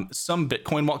some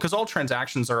Bitcoin, because all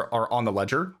transactions are on the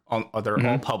ledger, they're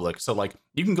all public. So like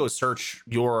you can go search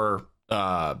your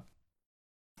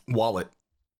wallet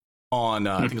on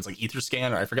I think it's like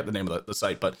Etherscan, or I forget the name of the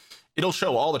site, but it'll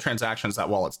show all the transactions that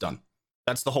wallet's done.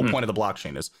 That's the whole point of the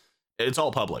blockchain, is it's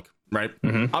all public, right?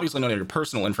 Obviously none of your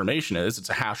personal information is, it's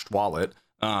a hashed wallet,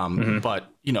 but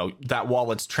you know, that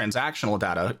wallet's transactional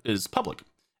data is public.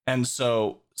 And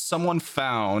so someone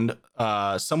found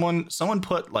someone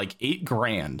put like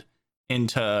 $8,000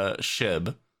 into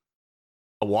SHIB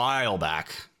a while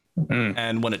back,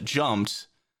 and when it jumped,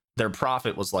 their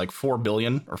profit was like $4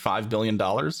 billion or $5 billion,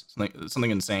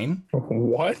 something insane.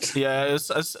 What? Yeah,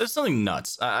 it's something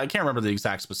nuts. I can't remember the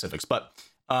exact specifics, but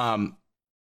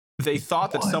they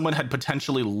thought that someone had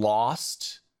potentially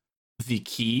lost the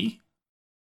key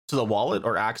to the wallet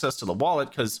or access to the wallet,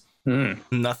 because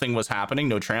nothing was happening,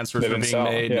 no transfers were being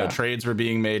made, no trades were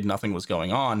being made, nothing was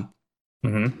going on.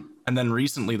 And then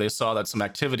recently they saw that some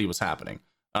activity was happening.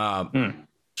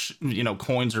 You know,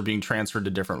 coins are being transferred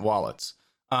to different wallets.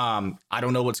 I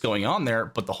don't know what's going on there,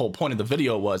 but the whole point of the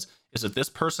video is if this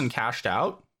person cashed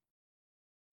out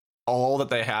all that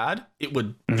they had, it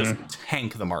would just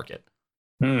tank the market.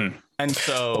 And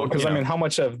so, because I mean, how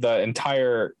much of the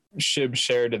entire SHIB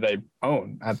share did they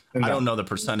own? I don't know the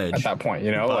percentage at that point,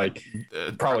 you know, like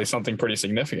probably something pretty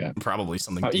significant. Probably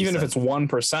something even if it's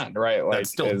 1%, right? Like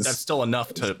that's still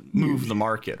enough to move the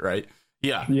market, right?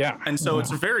 Yeah. And so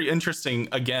it's a very interesting,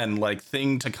 again, like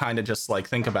thing to kind of just like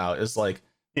think about is like,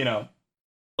 you know,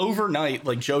 overnight,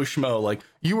 like Joe Schmo, like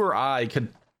you or I could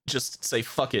just say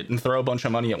fuck it and throw a bunch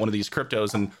of money at one of these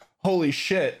cryptos, and holy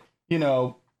shit, you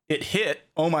know, it hit,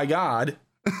 oh my god.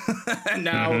 And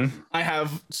now I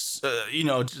have you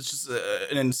know, just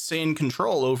an insane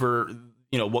control over,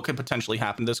 you know, what could potentially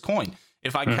happen to this coin.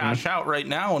 If I cash out right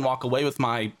now and walk away with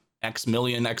my X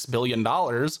million, X billion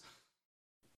dollars,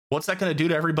 what's that going to do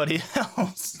to everybody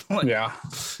else? Like, yeah.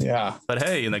 But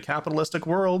hey, in the capitalistic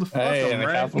world,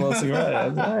 capitalistic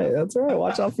world, that's right.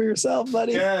 Watch out for yourself,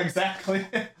 buddy. Yeah, exactly.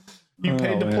 You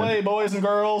paid to play, boys and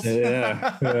girls.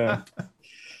 Yeah.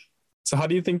 So how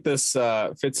do you think this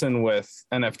fits in with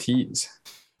NFTs?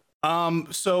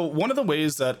 So one of the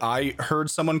ways that I heard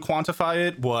someone quantify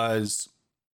it was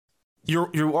you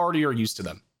already are used to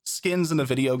them. Skins in a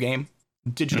video game,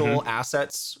 digital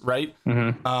assets, right?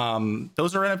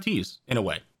 Those are NFTs in a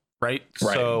way, right?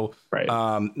 So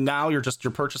now you're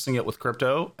purchasing it with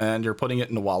crypto, and you're putting it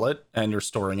in a wallet, and you're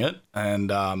storing it, and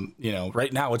you know,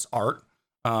 right now it's art,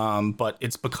 but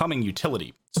it's becoming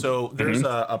utility. So there's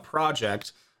a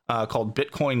project called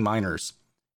Bitcoin Miners,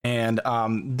 and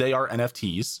they are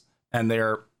NFTs, and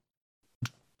they're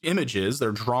images,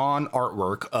 they're drawn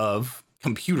artwork of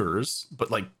computers,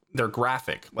 but like they're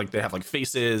graphic, like they have like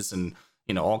faces and,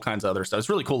 you know, all kinds of other stuff. It's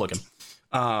really cool looking.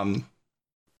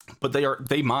 But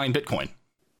they mine Bitcoin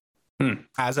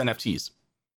as NFTs.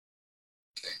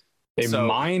 They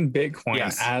mine Bitcoin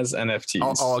as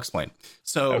NFTs. I'll explain.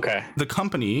 So the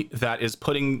company that is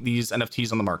putting these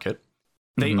NFTs on the market,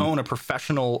 they own a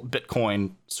professional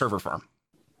Bitcoin server farm,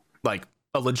 like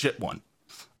a legit one,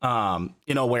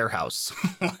 in a warehouse,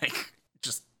 like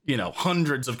just, you know,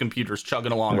 hundreds of computers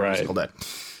chugging along every single day.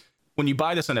 When you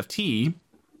buy this NFT,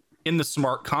 in the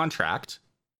smart contract,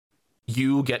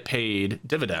 you get paid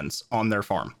dividends on their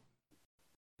farm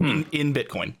in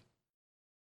Bitcoin.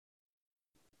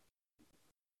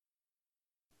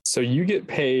 So you get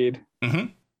paid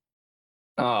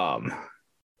for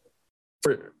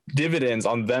dividends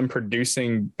on them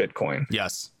producing Bitcoin.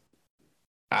 Yes.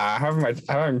 I'm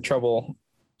having trouble.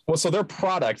 Well, so their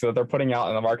product that they're putting out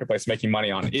in the marketplace making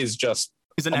money on is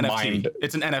an NFT.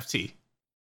 It's an NFT.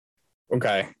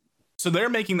 Okay. So they're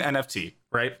making the NFT,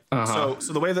 right? So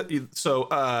the way that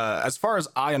as far as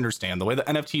I understand, the way that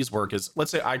NFTs work is,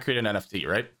 let's say I create an NFT,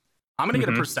 right? I'm going to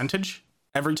get a percentage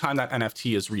every time that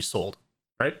NFT is resold,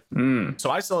 right?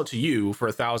 So I sell it to you for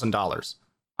 $1,000.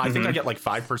 I think I get like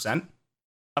 5%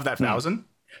 of that 1,000.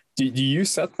 Do you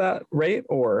set that rate,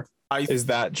 or is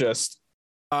that just?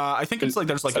 I think it's like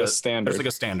there's like a standard. There's like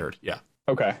a standard, yeah.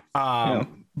 Okay.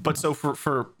 But so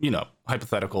for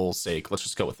hypothetical sake, let's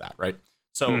just go with that, right?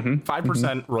 So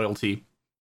 5% royalty.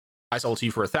 I sell it to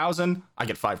you for 1,000. I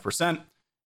get 5%.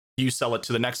 You sell it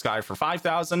to the next guy for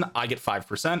 5,000. I get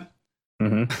 5%.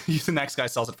 The next guy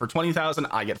sells it for 20,000.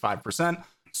 I get 5%.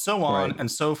 So on and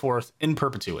so forth in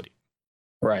perpetuity.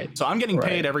 Right. So I'm getting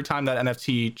paid every time that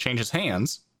NFT changes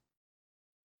hands.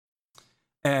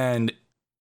 And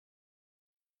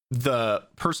the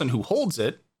person who holds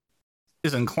it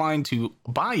is inclined to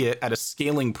buy it at a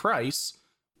scaling price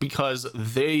because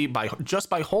they, by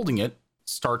holding it,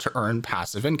 start to earn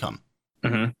passive income.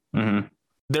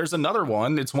 There's another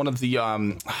one. It's one of the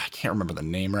I can't remember the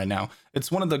name right now.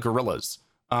 It's one of the gorillas.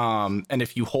 And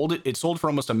if you hold it, it sold for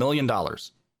almost $1 million.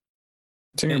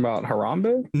 Talking about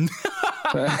Harambe?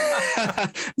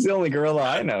 It's the only gorilla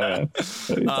I know.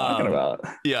 What are you talking about?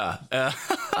 Yeah,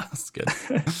 that's good,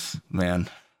 man.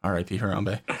 R.I.P.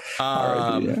 Harambe.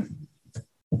 R.I.P. Yeah.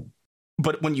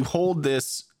 But when you hold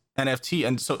this NFT,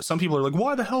 and so some people are like,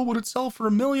 why the hell would it sell for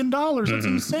 $1 million? That's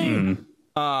insane.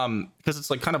 Because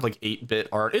it's like kind of like 8-bit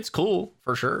art. It's cool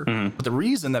for sure. But the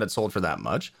reason that it sold for that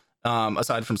much,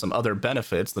 aside from some other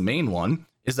benefits, the main one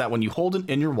is that when you hold it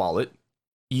in your wallet,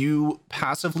 you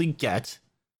passively get,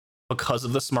 because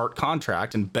of the smart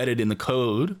contract embedded in the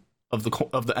code of the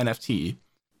NFT,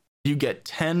 you get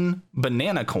 10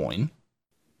 banana coin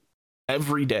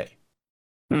every day.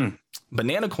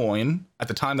 Banana coin, at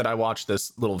the time that I watched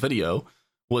this little video,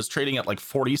 was trading at like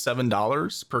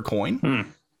 $47 per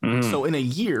coin. So in a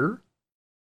year,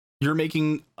 you're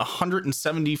making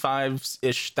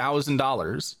 $175-ish thousand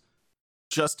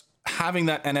just having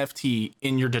that NFT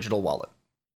in your digital wallet.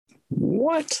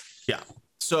 What? Yeah.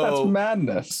 So that's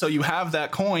madness. So you have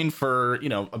that coin for,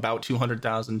 about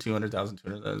 200,000,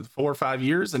 4 or 5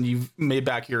 years, and you've made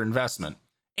back your investment.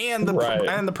 And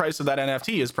the price of that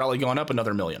NFT is probably going up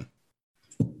another $1 million.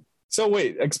 So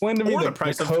wait, explain to me the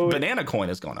price of banana coin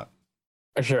is going up.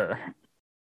 Sure.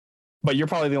 But you're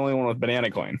probably the only one with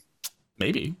banana coin.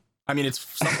 Maybe. I mean, but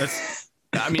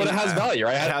it has value,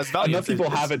 right? It has value. Enough people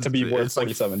have it to be worth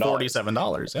 $47.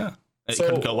 $47, yeah. It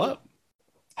could go up.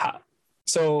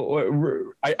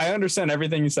 So I understand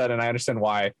everything you said, and I understand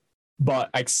why, but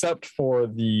except for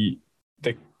the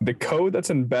code that's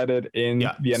embedded in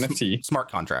the NFT. Smart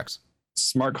contracts.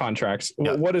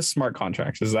 Yeah. What is smart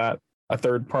contracts? Is that a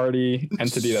third party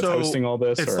entity that's hosting all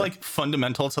this? It's like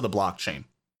fundamental to the blockchain.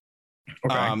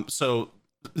 Okay. So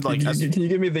like, can you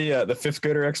give me the fifth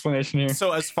grader explanation here?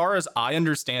 So as far as I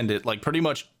understand it, like pretty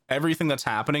much everything that's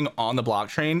happening on the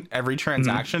blockchain, every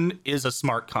transaction is a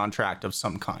smart contract of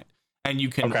some kind, and you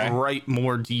can write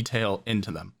more detail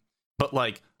into them. But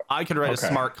like, I could write a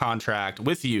smart contract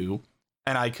with you,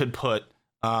 and I could put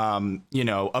a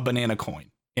banana coin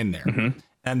in there,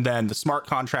 and then the smart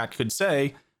contract could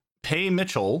say, pay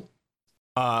Mitchell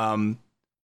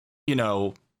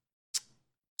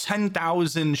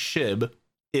 10,000 SHIB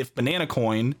if banana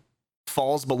coin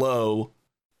falls below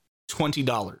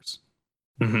 $20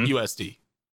 USD.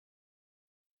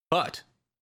 But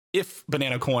if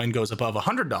banana coin goes above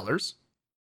 $100,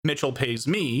 Mitchell pays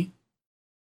me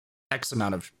X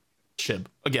amount of SHIB.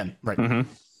 Again, right?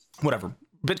 Whatever.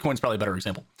 Bitcoin's probably a better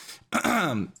example.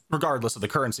 Regardless of the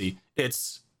currency,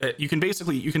 you can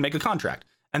make a contract,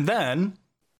 and then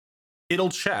it'll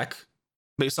check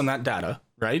based on that data,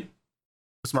 right?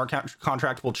 The smart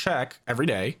contract will check every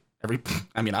day. I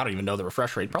don't even know the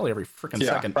refresh rate. Probably every freaking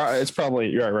second. It's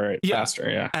probably right. Yeah. Faster,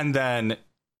 yeah. And then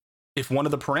if one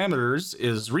of the parameters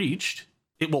is reached,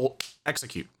 it will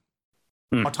execute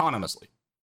autonomously.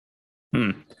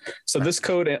 So this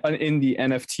code in the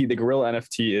NFT, the Gorilla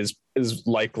NFT, is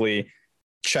likely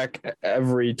check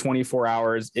every 24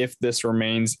 hours. If this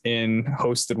remains in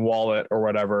hosted wallet or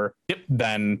whatever,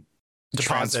 then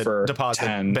deposit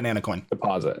 10 banana coin.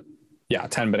 Deposit. Yeah,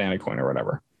 10 banana coin or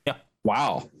whatever. Yeah.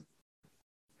 Wow.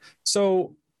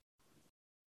 So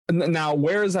Now,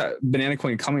 where is that banana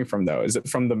coin coming from, though? Is it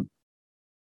from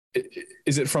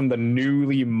the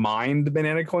newly mined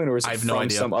banana coin, or is it from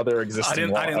some other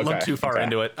existing? I didn't look too far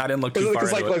into it.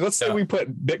 Because let's say we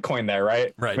put Bitcoin there,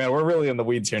 right? Right. Man, we're really in the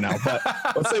weeds here now. But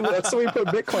let's say we put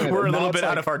Bitcoin in. We're a little bit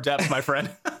out of our depth, my friend.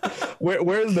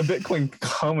 Where is the Bitcoin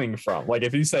coming from? Like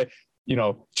if you say,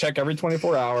 check every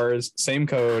 24 hours, same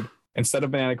code, instead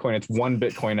of banana coin, it's 1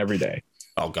 Bitcoin every day.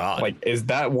 Oh God. Like, is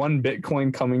that 1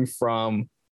 Bitcoin coming from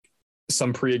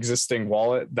some pre-existing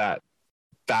wallet that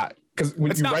because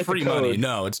when you write free the code, money.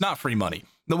 No, it's not free money.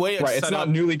 The way it's right, it's not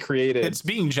newly created. It's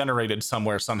being generated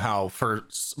somewhere somehow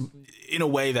in a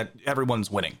way that everyone's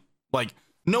winning. Like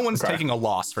no one's taking a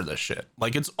loss for this shit.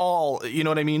 Like it's all, you know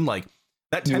what I mean? Like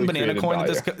that 10 banana coin.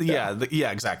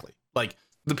 Yeah, exactly. Like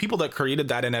the people that created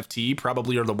that NFT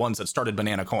probably are the ones that started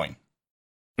banana coin.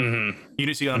 Mm-hmm.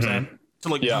 You see what I'm saying?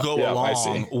 To go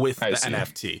along with the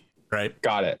NFT. Right.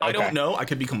 Got it. Okay. I don't know. I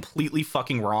could be completely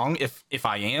fucking wrong. If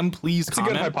I am, please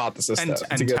comment. It's a good hypothesis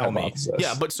and tell me.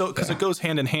 Yeah, but because it goes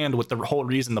hand in hand with the whole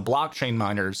reason the blockchain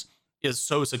miners is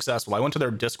so successful. I went to their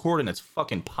Discord and it's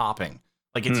fucking popping.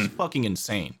 Like it's fucking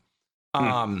insane.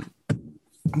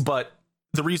 But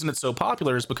the reason it's so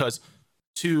popular is because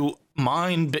to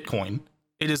mine Bitcoin,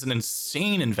 it is an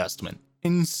insane investment.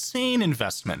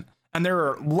 And there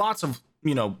are lots of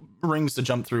rings to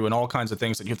jump through and all kinds of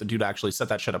things that you have to do to actually set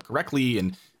that shit up correctly.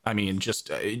 And I mean, just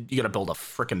you got to build a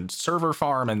freaking server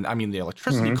farm, and I mean the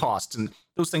electricity costs and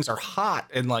those things are hot,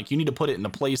 and like you need to put it in a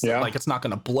place that like it's not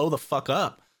going to blow the fuck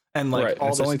up. And like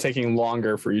it's only taking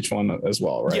longer for each one as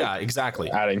well, right? Yeah,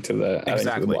 exactly. Adding to the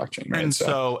blockchain, right?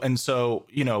 And so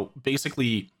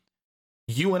basically,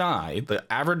 you and I, the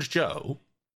average Joe,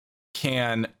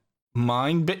 can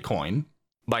mine Bitcoin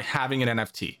by having an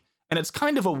NFT. And it's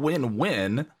kind of a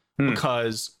win-win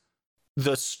because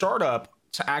the startup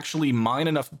to actually mine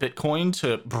enough Bitcoin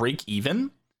to break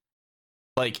even,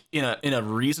 like in a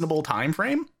reasonable time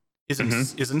frame, is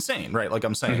insane, right? Like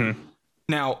I'm saying.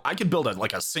 Now I could build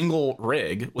a single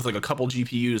rig with like a couple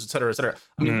GPUs, et cetera.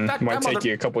 I mean, that might take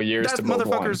you a couple years to build one.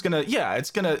 Motherfucker's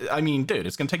it's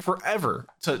gonna take forever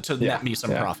to net me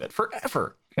some profit.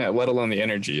 Forever. Yeah, let alone the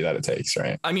energy that it takes,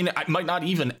 right? I mean, I might not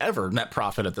even ever net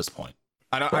profit at this point.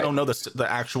 I don't know the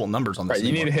actual numbers on this. Right,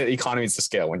 you need to hit economies to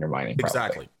scale when you're mining.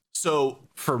 Exactly. So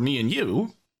for me and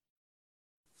you,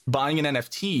 buying an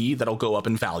NFT that'll go up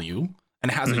in value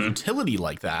and has a utility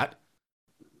like that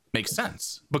makes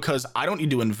sense because I don't need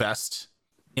to invest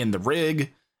in the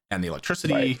rig and the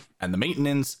electricity and the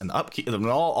maintenance and the upkeep and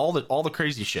all the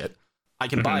crazy shit. I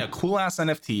can buy a cool ass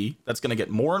NFT that's going to get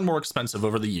more and more expensive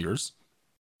over the years.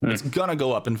 It's going to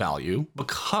go up in value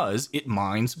because it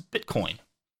mines Bitcoin.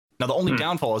 Now, the only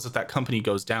downfall is if that company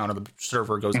goes down or the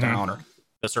server goes down or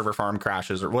the server farm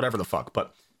crashes or whatever the fuck.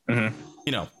 But, in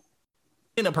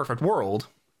a perfect world,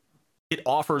 it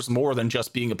offers more than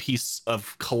just being a piece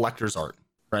of collector's art,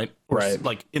 right? Or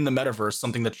like in the metaverse,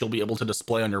 something that you'll be able to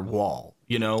display on your wall,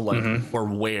 or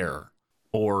wear.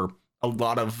 Or a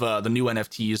lot of the new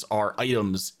NFTs are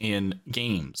items in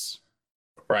games.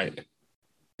 Right.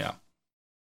 Yeah.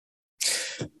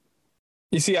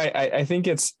 You see, I think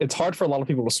it's hard for a lot of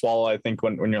people to swallow. I think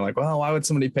when you're like, well, why would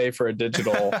somebody pay for a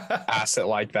digital asset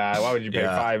like that? Why would you pay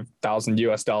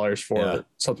 $5,000 for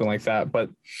something like that? But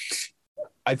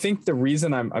I think the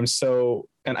reason I'm so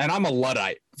and I'm a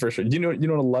Luddite for sure. You know what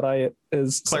a Luddite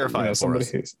is? Clarify somebody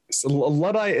a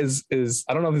Luddite is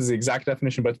I don't know if this is the exact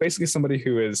definition, but it's basically somebody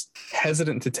who is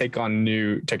hesitant to take on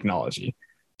new technology.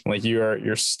 Like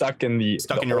you're stuck in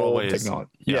your old ways.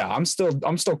 Technology. Yeah, I'm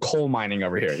still coal mining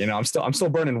over here. I'm still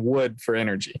burning wood for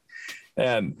energy,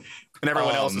 and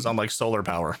everyone else is on like solar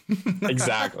power.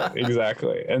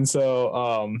 exactly. And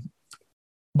so,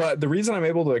 but the reason I'm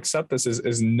able to accept this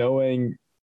is knowing,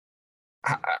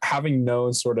 having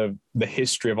known sort of the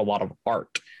history of a lot of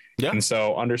art. Yeah. And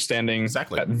so understanding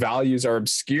that values are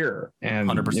obscure and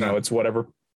 100%. It's whatever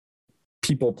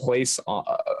people place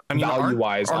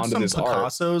value-wise onto this art.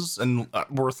 Picasso's and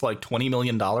worth like $20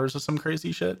 million or some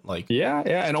crazy shit. Like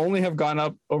and only have gone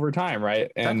up over time,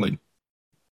 right?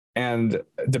 And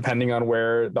depending on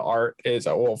where the art is,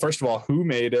 well, first of all, who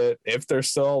made it? If they're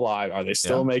still alive, are they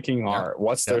still making art?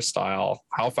 What's their style?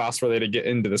 How fast were they to get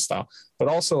into this style? But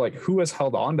also, like, who has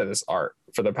held on to this art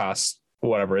for the past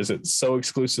whatever? Is it so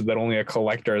exclusive that only a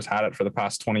collector has had it for the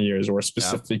past 20 years, or a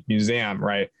specific museum,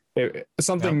 right?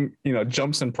 Something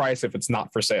jumps in price if it's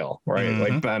not for sale, right?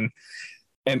 Like then,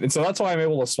 and so that's why I'm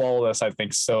able to swallow this, I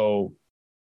think, so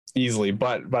easily,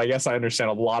 but I guess I understand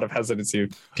a lot of hesitancy of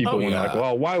people when they're like,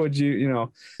 well, why would you,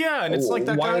 yeah, and it's like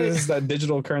that why guy, does that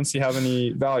digital currency have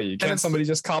any value? Can't somebody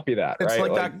just copy that? It's right?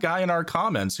 like that guy in our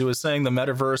comments who was saying the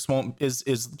metaverse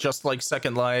is just like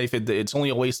Second Life. It's only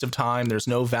a waste of time. There's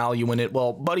no value in it.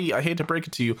 Well, buddy, I hate to break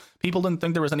it to you, people didn't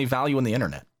think there was any value in the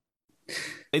internet.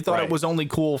 They thought it was only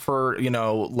cool for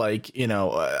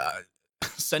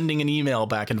sending an email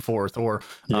back and forth, or for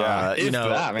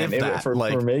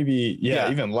maybe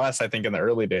even less, I think, in the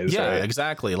early days.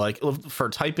 Exactly, like for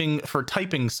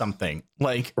typing something,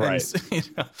 like,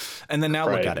 and then now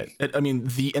look at it. I mean,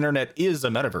 the internet is a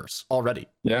metaverse already.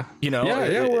 We're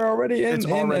already in a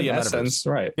metaverse,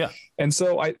 right? Yeah. And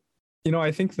so I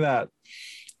think that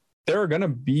there are going to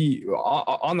be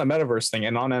on the metaverse thing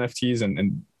and on NFTs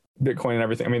and Bitcoin and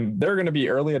everything. I mean, they're going to be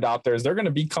early adopters. They're going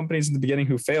to be companies in the beginning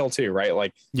who fail too, right?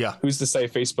 Like, who's to say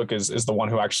Facebook is the one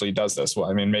who actually does this? Well,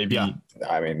 I mean,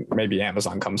 maybe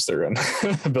Amazon comes through and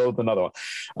builds another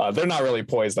one. They're not really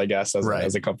poised, I guess,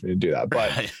 as a company to do that.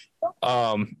 But,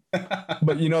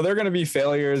 but they're going to be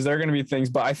failures. They're going to be things.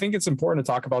 But I think it's important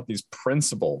to talk about these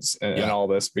principles and all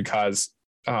this, because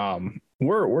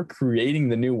we're creating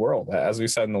the new world, as we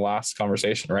said in the last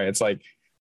conversation, right? It's like,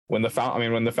 when the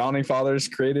founding fathers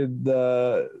created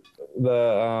the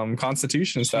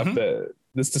Constitution stuff, that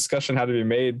this discussion had to be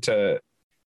made to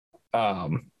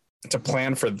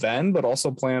plan for then, but also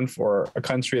plan for a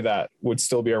country that would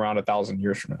still be around 1,000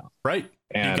 years from now. Right.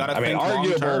 And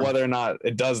arguable whether or not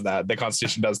it does that. The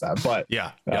Constitution does that, but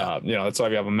that's why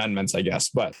we have amendments, I guess.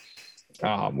 But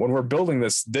when we're building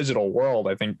this digital world,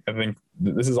 I think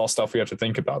this is all stuff we have to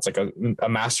think about. It's like a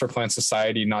master plan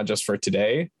society, not just for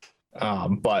today,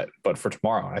 but for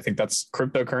tomorrow. I think that's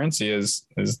cryptocurrency is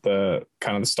the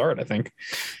kind of the start, I think.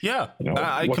 What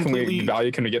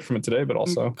value can we get from it today, but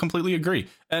also completely agree.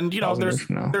 And there's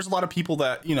a lot of people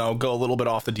that go a little bit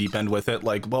off the deep end with it,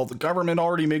 like, well, the government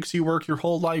already makes you work your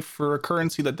whole life for a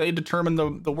currency that they determine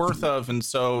the worth of, and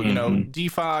so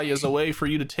DeFi is a way for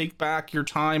you to take back your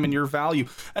time and your value.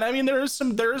 And I mean, there is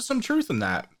some truth in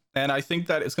that. And I think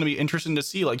that it's going to be interesting to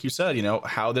see, like you said,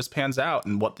 how this pans out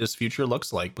and what this future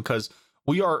looks like, because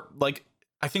we are, like,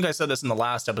 I think I said this in the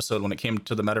last episode when it came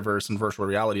to the metaverse and virtual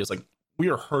reality, is like, we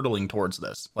are hurtling towards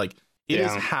this. Like, it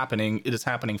is happening. It is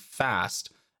happening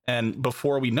fast. And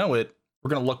before we know it,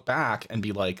 we're going to look back and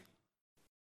be like,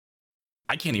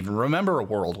 I can't even remember a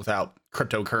world without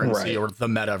cryptocurrency or the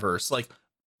metaverse. Like,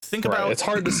 think about, it's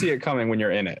hard to see it coming when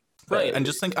you're in it. Right. And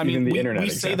just think, I mean, we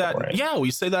say that,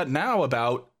 we say that now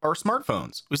about our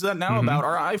smartphones. We say that now about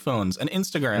our iPhones and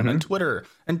Instagram and Twitter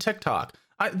and TikTok.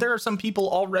 There are some people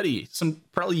already, some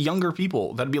probably younger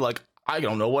people that'd be like, I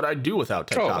don't know what I'd do without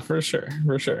TikTok. Oh, for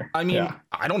sure. I mean,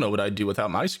 I don't know what I'd do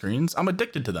without my screens. I'm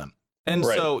addicted to them. And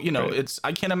so,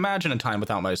 I can't imagine a time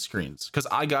without my screens, because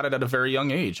I got it at a very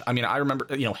young age. I mean, I remember,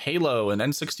 Halo and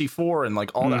N64 and like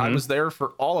all that. I was there for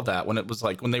all of that when it was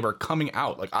like, when they were coming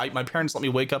out. Like my parents let me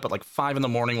wake up at like 5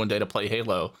 a.m. one day to play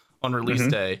Halo on release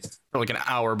day for like an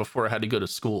hour before I had to go to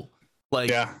school. Like,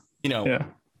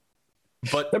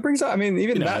 but that brings up, I mean,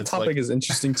 even that topic is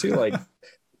interesting too. Like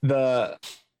I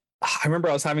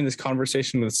remember I was having this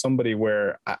conversation with somebody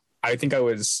where I think I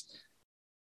was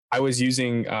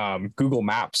using Google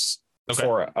Maps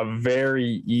for a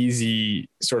very easy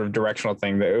sort of directional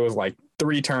thing that it was like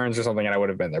 3 turns or something, and I would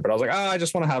have been there. But I was like, I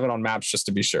just want to have it on Maps just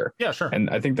to be sure. Yeah, sure. And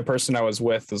I think the person I was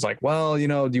with was like, well, do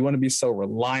you want to be so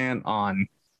reliant on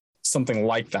something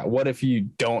like that? What if you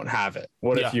don't have it?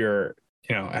 What if you're,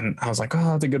 and I was like, oh,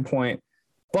 that's a good point.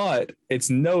 But it's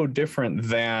no different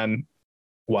than,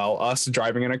 well, us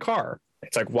driving in a car.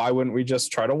 It's like, why wouldn't we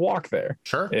just try to walk there?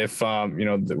 Sure. If,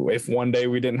 if one day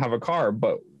we didn't have a car,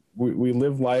 but we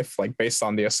live life like based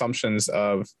on the assumptions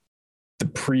of the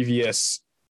previous,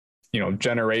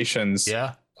 generations,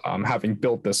 having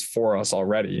built this for us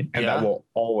already. And that will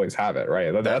always have it,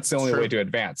 right? That's the only way to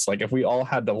advance. Like if we all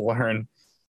had to learn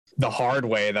the hard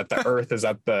way that the earth is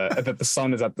that the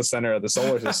sun is at the center of the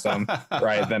solar system,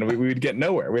 right? Then we would get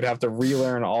nowhere. We'd have to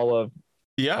relearn all of,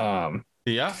 human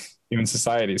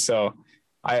society. So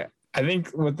I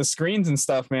think with the screens and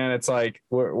stuff, man, it's like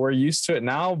we're used to it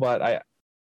now, but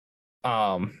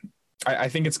I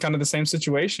think it's kind of the same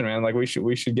situation, man. Like we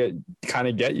should get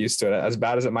used to it, as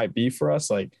bad as it might be for us.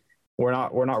 Like we're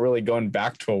not really going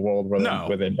back to a world where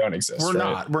they don't exist.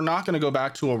 We're not going to go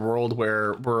back to a world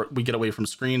where we get away from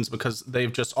screens, because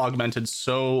they've just augmented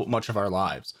so much of our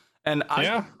lives. And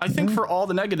I think for all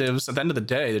the negatives, at the end of the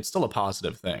day, it's still a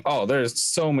positive thing. Oh, there's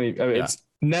so many. I mean, it's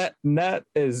net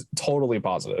is totally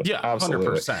positive. Yeah, absolutely.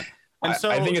 100%. And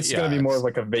so I think it's going to be more of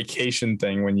like a vacation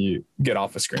thing when you get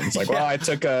off a screen. It's like, well, I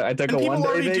took a 1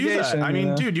 day vacation. I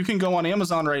mean, dude, you can go on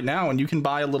Amazon right now and you can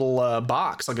buy a little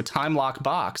box, like a time lock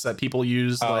box that people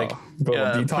use,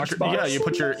 detox box. Yeah,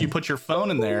 you put your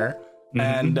phone in there.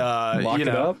 And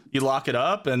you lock it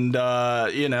up and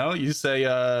you say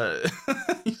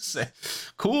you say,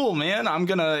 cool, man, I'm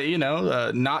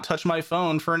gonna not touch my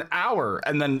phone for an hour,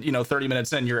 and then 30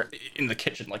 minutes in, you're in the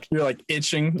kitchen, like you're like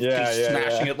itching,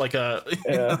 smashing it like a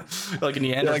like a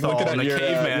Neanderthal, like a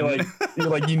caveman. You're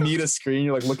like you need a screen.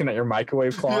 You're like looking at your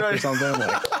microwave clock or something.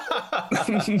 Like,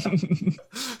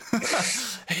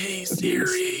 hey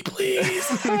Siri,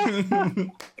 please.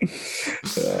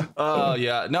 Oh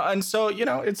yeah, no, and so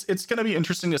it's going to be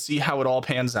interesting to see how it all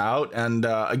pans out. And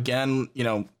again,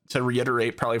 to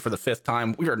reiterate, probably for the 5th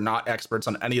time, we are not experts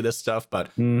on any of this stuff, but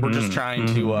we're just trying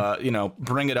to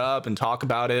bring it up and talk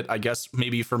about it. I guess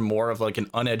maybe from more of like an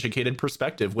uneducated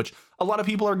perspective, which a lot of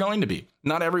people are going to be.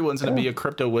 Not everyone's going to be a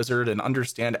crypto wizard and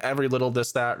understand every little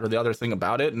this, that, or the other thing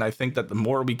about it. And I think that the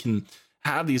more we can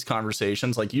have these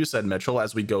conversations, like you said, Mitchell,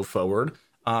 as we go forward,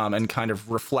 and kind of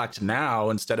reflect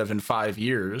now instead of in 5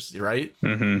 years, right?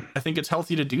 I think it's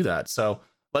healthy to do that. So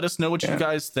let us know what you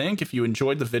guys think. If you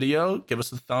enjoyed the video, give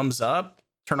us a thumbs up,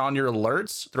 turn on your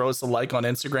alerts, throw us a like on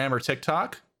Instagram or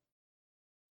TikTok.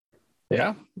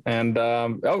 Yeah. And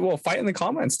fight in the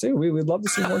comments too. We'd love to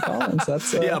see more comments.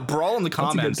 That's brawl in the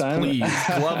comments, please.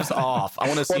 Gloves off. I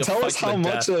want to see a fight. Tell us how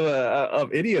much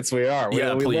of idiots we are. We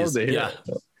love to hear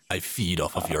it. I feed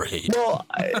off of your hate. Well,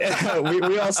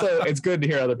 we also, it's good to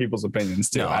hear other people's opinions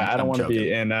too. No, I don't want to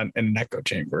be in an echo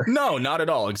chamber. No, not at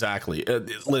all. Exactly.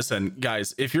 Listen,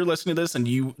 guys, if you're listening to this and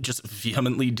you just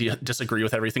vehemently disagree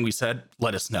with everything we said,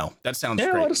 let us know. That sounds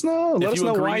great. Let us know. Let us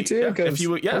know why too. Because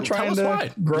we're trying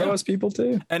to grow as people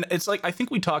too. And it's like, I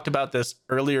think we talked about this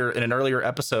earlier in an earlier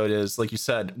episode, is like you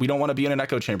said, we don't want to be in an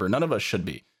echo chamber. None of us should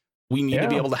be. We need to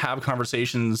be able to have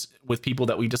conversations with people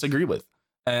that we disagree with.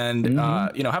 And,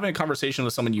 having a conversation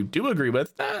with someone you do agree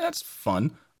with, that's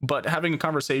fun. But having a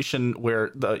conversation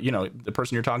where the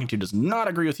person you're talking to does not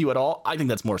agree with you at all, I think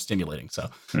that's more stimulating.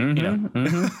 So, I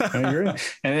agree.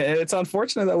 And it's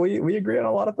unfortunate that we agree on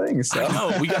a lot of things. So. I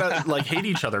know, we gotta hate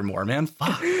each other more, man.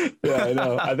 Fuck. Yeah, I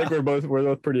know. I think we're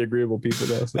both pretty agreeable people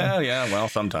though. So. Yeah. Well,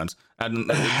 sometimes. And it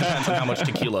depends on how much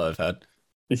tequila I've had.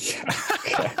 Yeah.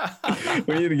 Okay.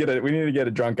 we need to get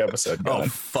a drunk episode going. Oh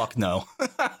fuck no.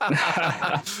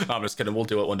 I'm just kidding. We'll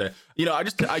do it one day.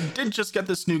 I did just get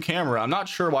this new camera. I'm not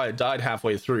sure why it died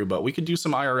halfway through, but we could do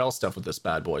some IRL stuff with this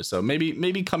bad boy. So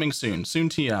maybe coming soon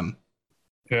TM.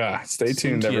 Yeah. Stay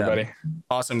tuned, everybody.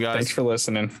 Awesome, guys. Thanks for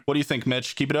listening. What do you think,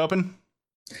 Mitch? Keep it open?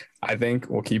 I think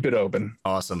we'll keep it open.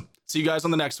 Awesome. See you guys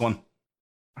on the next one.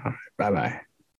 Bye-bye.